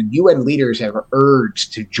understand. And UN leaders have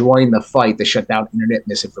urged to join the fight to shut down internet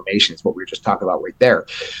misinformation. Is what we were just talking about right there.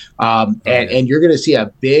 And you're going to see a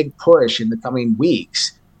big push in the coming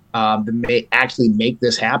weeks to actually make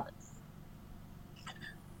this happen.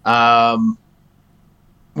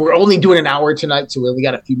 We're only doing an hour tonight, so we only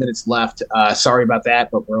got a few minutes left. Sorry about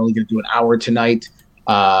that, but we're only going to do an hour tonight.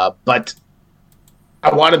 But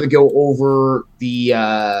I wanted to go over the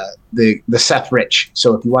Seth Rich.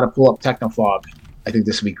 So if you want to pull up Technofog, I think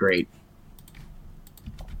this would be great.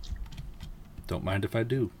 Don't mind if I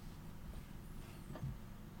do.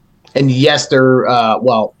 And yes, they're I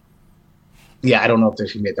don't know if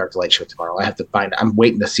there's going to be a Dark to Light show tomorrow. I have to find. I'm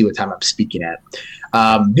waiting to see what time I'm speaking at.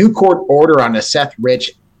 New court order on the Seth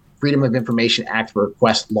Rich Freedom of Information Act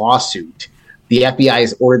request lawsuit. The FBI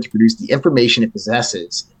is ordered to produce the information it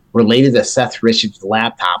possesses related to Seth Rich's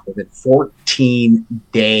laptop within 14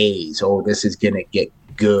 days. Oh, this is going to get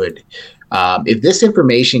good. If this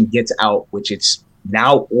information gets out, which it's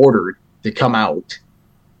now ordered to come out,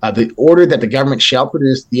 the order that the government shall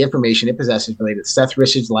produce the information it possesses related to Seth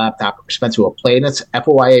Rich's laptop in respect to a plaintiff's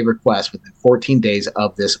FOIA request within 14 days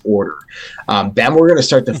of this order. Then we're going to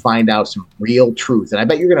start to find out some real truth. And I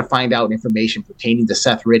bet you're going to find out information pertaining to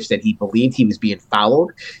Seth Rich, that he believed he was being followed.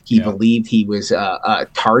 He believed he was a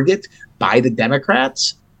target by the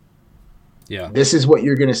Democrats. Yeah. This is what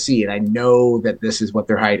you're going to see. And I know that this is what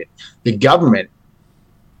they're hiding. The government,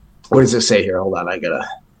 what does it say here? Hold on.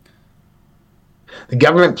 The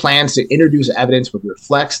government plans to introduce evidence which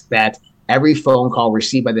reflects that every phone call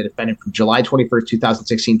received by the defendant from July 21st,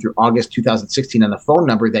 2016 through August 2016 on the phone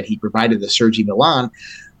number that he provided to Sergey Milan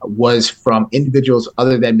was from individuals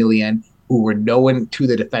other than Milian who were known to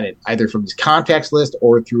the defendant, either from his contacts list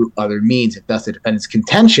or through other means. And thus the defendant's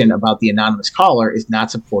contention about the anonymous caller is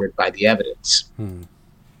not supported by the evidence.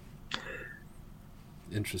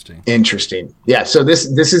 Interesting. Yeah, so this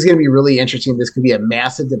is going to be really interesting. This could be a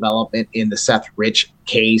massive development in the Seth Rich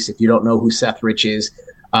case. If you don't know who Seth Rich is,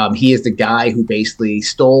 he is the guy who basically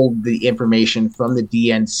stole the information from the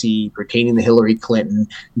DNC pertaining to Hillary Clinton,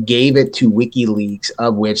 gave it to WikiLeaks,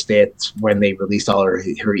 of which that's when they released all her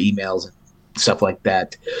emails and stuff like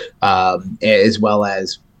that, as well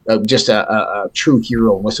as just a true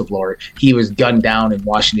hero and whistleblower. He was gunned down in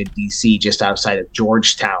Washington, D.C., just outside of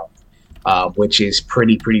Georgetown. Which is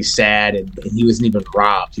pretty sad, and he wasn't even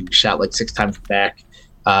robbed. He was shot like 6 times back.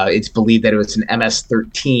 It's believed that it was an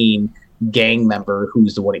MS-13 gang member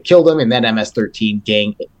who's the one that killed him, and that MS-13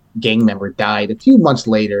 gang member died a few months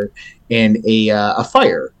later in a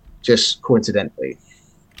fire, just coincidentally.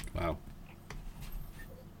 Wow.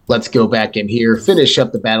 Let's go back in here, finish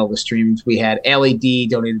up the Battle of the Streams. We had Allie D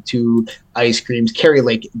donated 2 ice creams. Carrie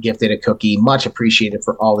Lake gifted a cookie. Much appreciated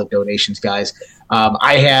for all the donations, guys.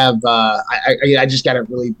 I just got a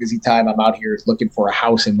really busy time. I'm out here looking for a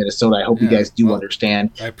house in Minnesota. I hope you guys do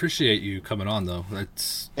understand. I appreciate you coming on, though.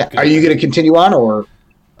 Are you going to continue on, or?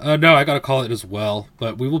 No, I got to call it as well.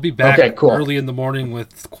 But we will be back early in the morning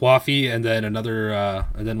with coffee, and then another,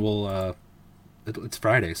 and then we'll. It's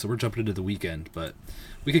Friday, so we're jumping into the weekend, but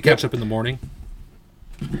we could catch up in the morning.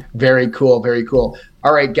 Very cool.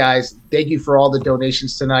 All right, guys. Thank you for all the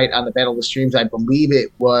donations tonight on the Battle of the Streams. I believe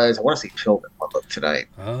it was, I want to say Pilled at one look tonight.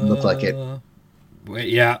 Looked like it.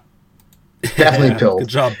 Yeah. Definitely Pilled. Good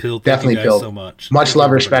job, Pilled. Definitely Thank you guys Pilled. so much. Much love,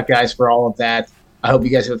 respect, guys, for all of that. I hope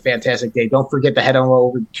you guys have a fantastic day. Don't forget to head on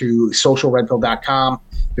over to socialredpill.com.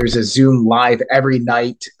 There's a Zoom live every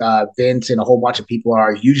night. Vince and a whole bunch of people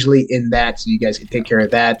are usually in that, so you guys can take care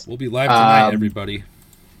of that. We'll be live tonight, everybody.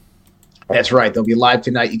 That's right. They'll be live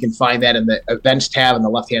tonight. You can find that in the events tab on the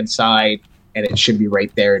left-hand side, and it should be right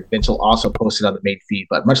there. And Vince will also post it on the main feed.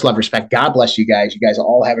 But much love, respect. God bless you guys. You guys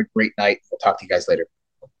all have a great night. We'll talk to you guys later.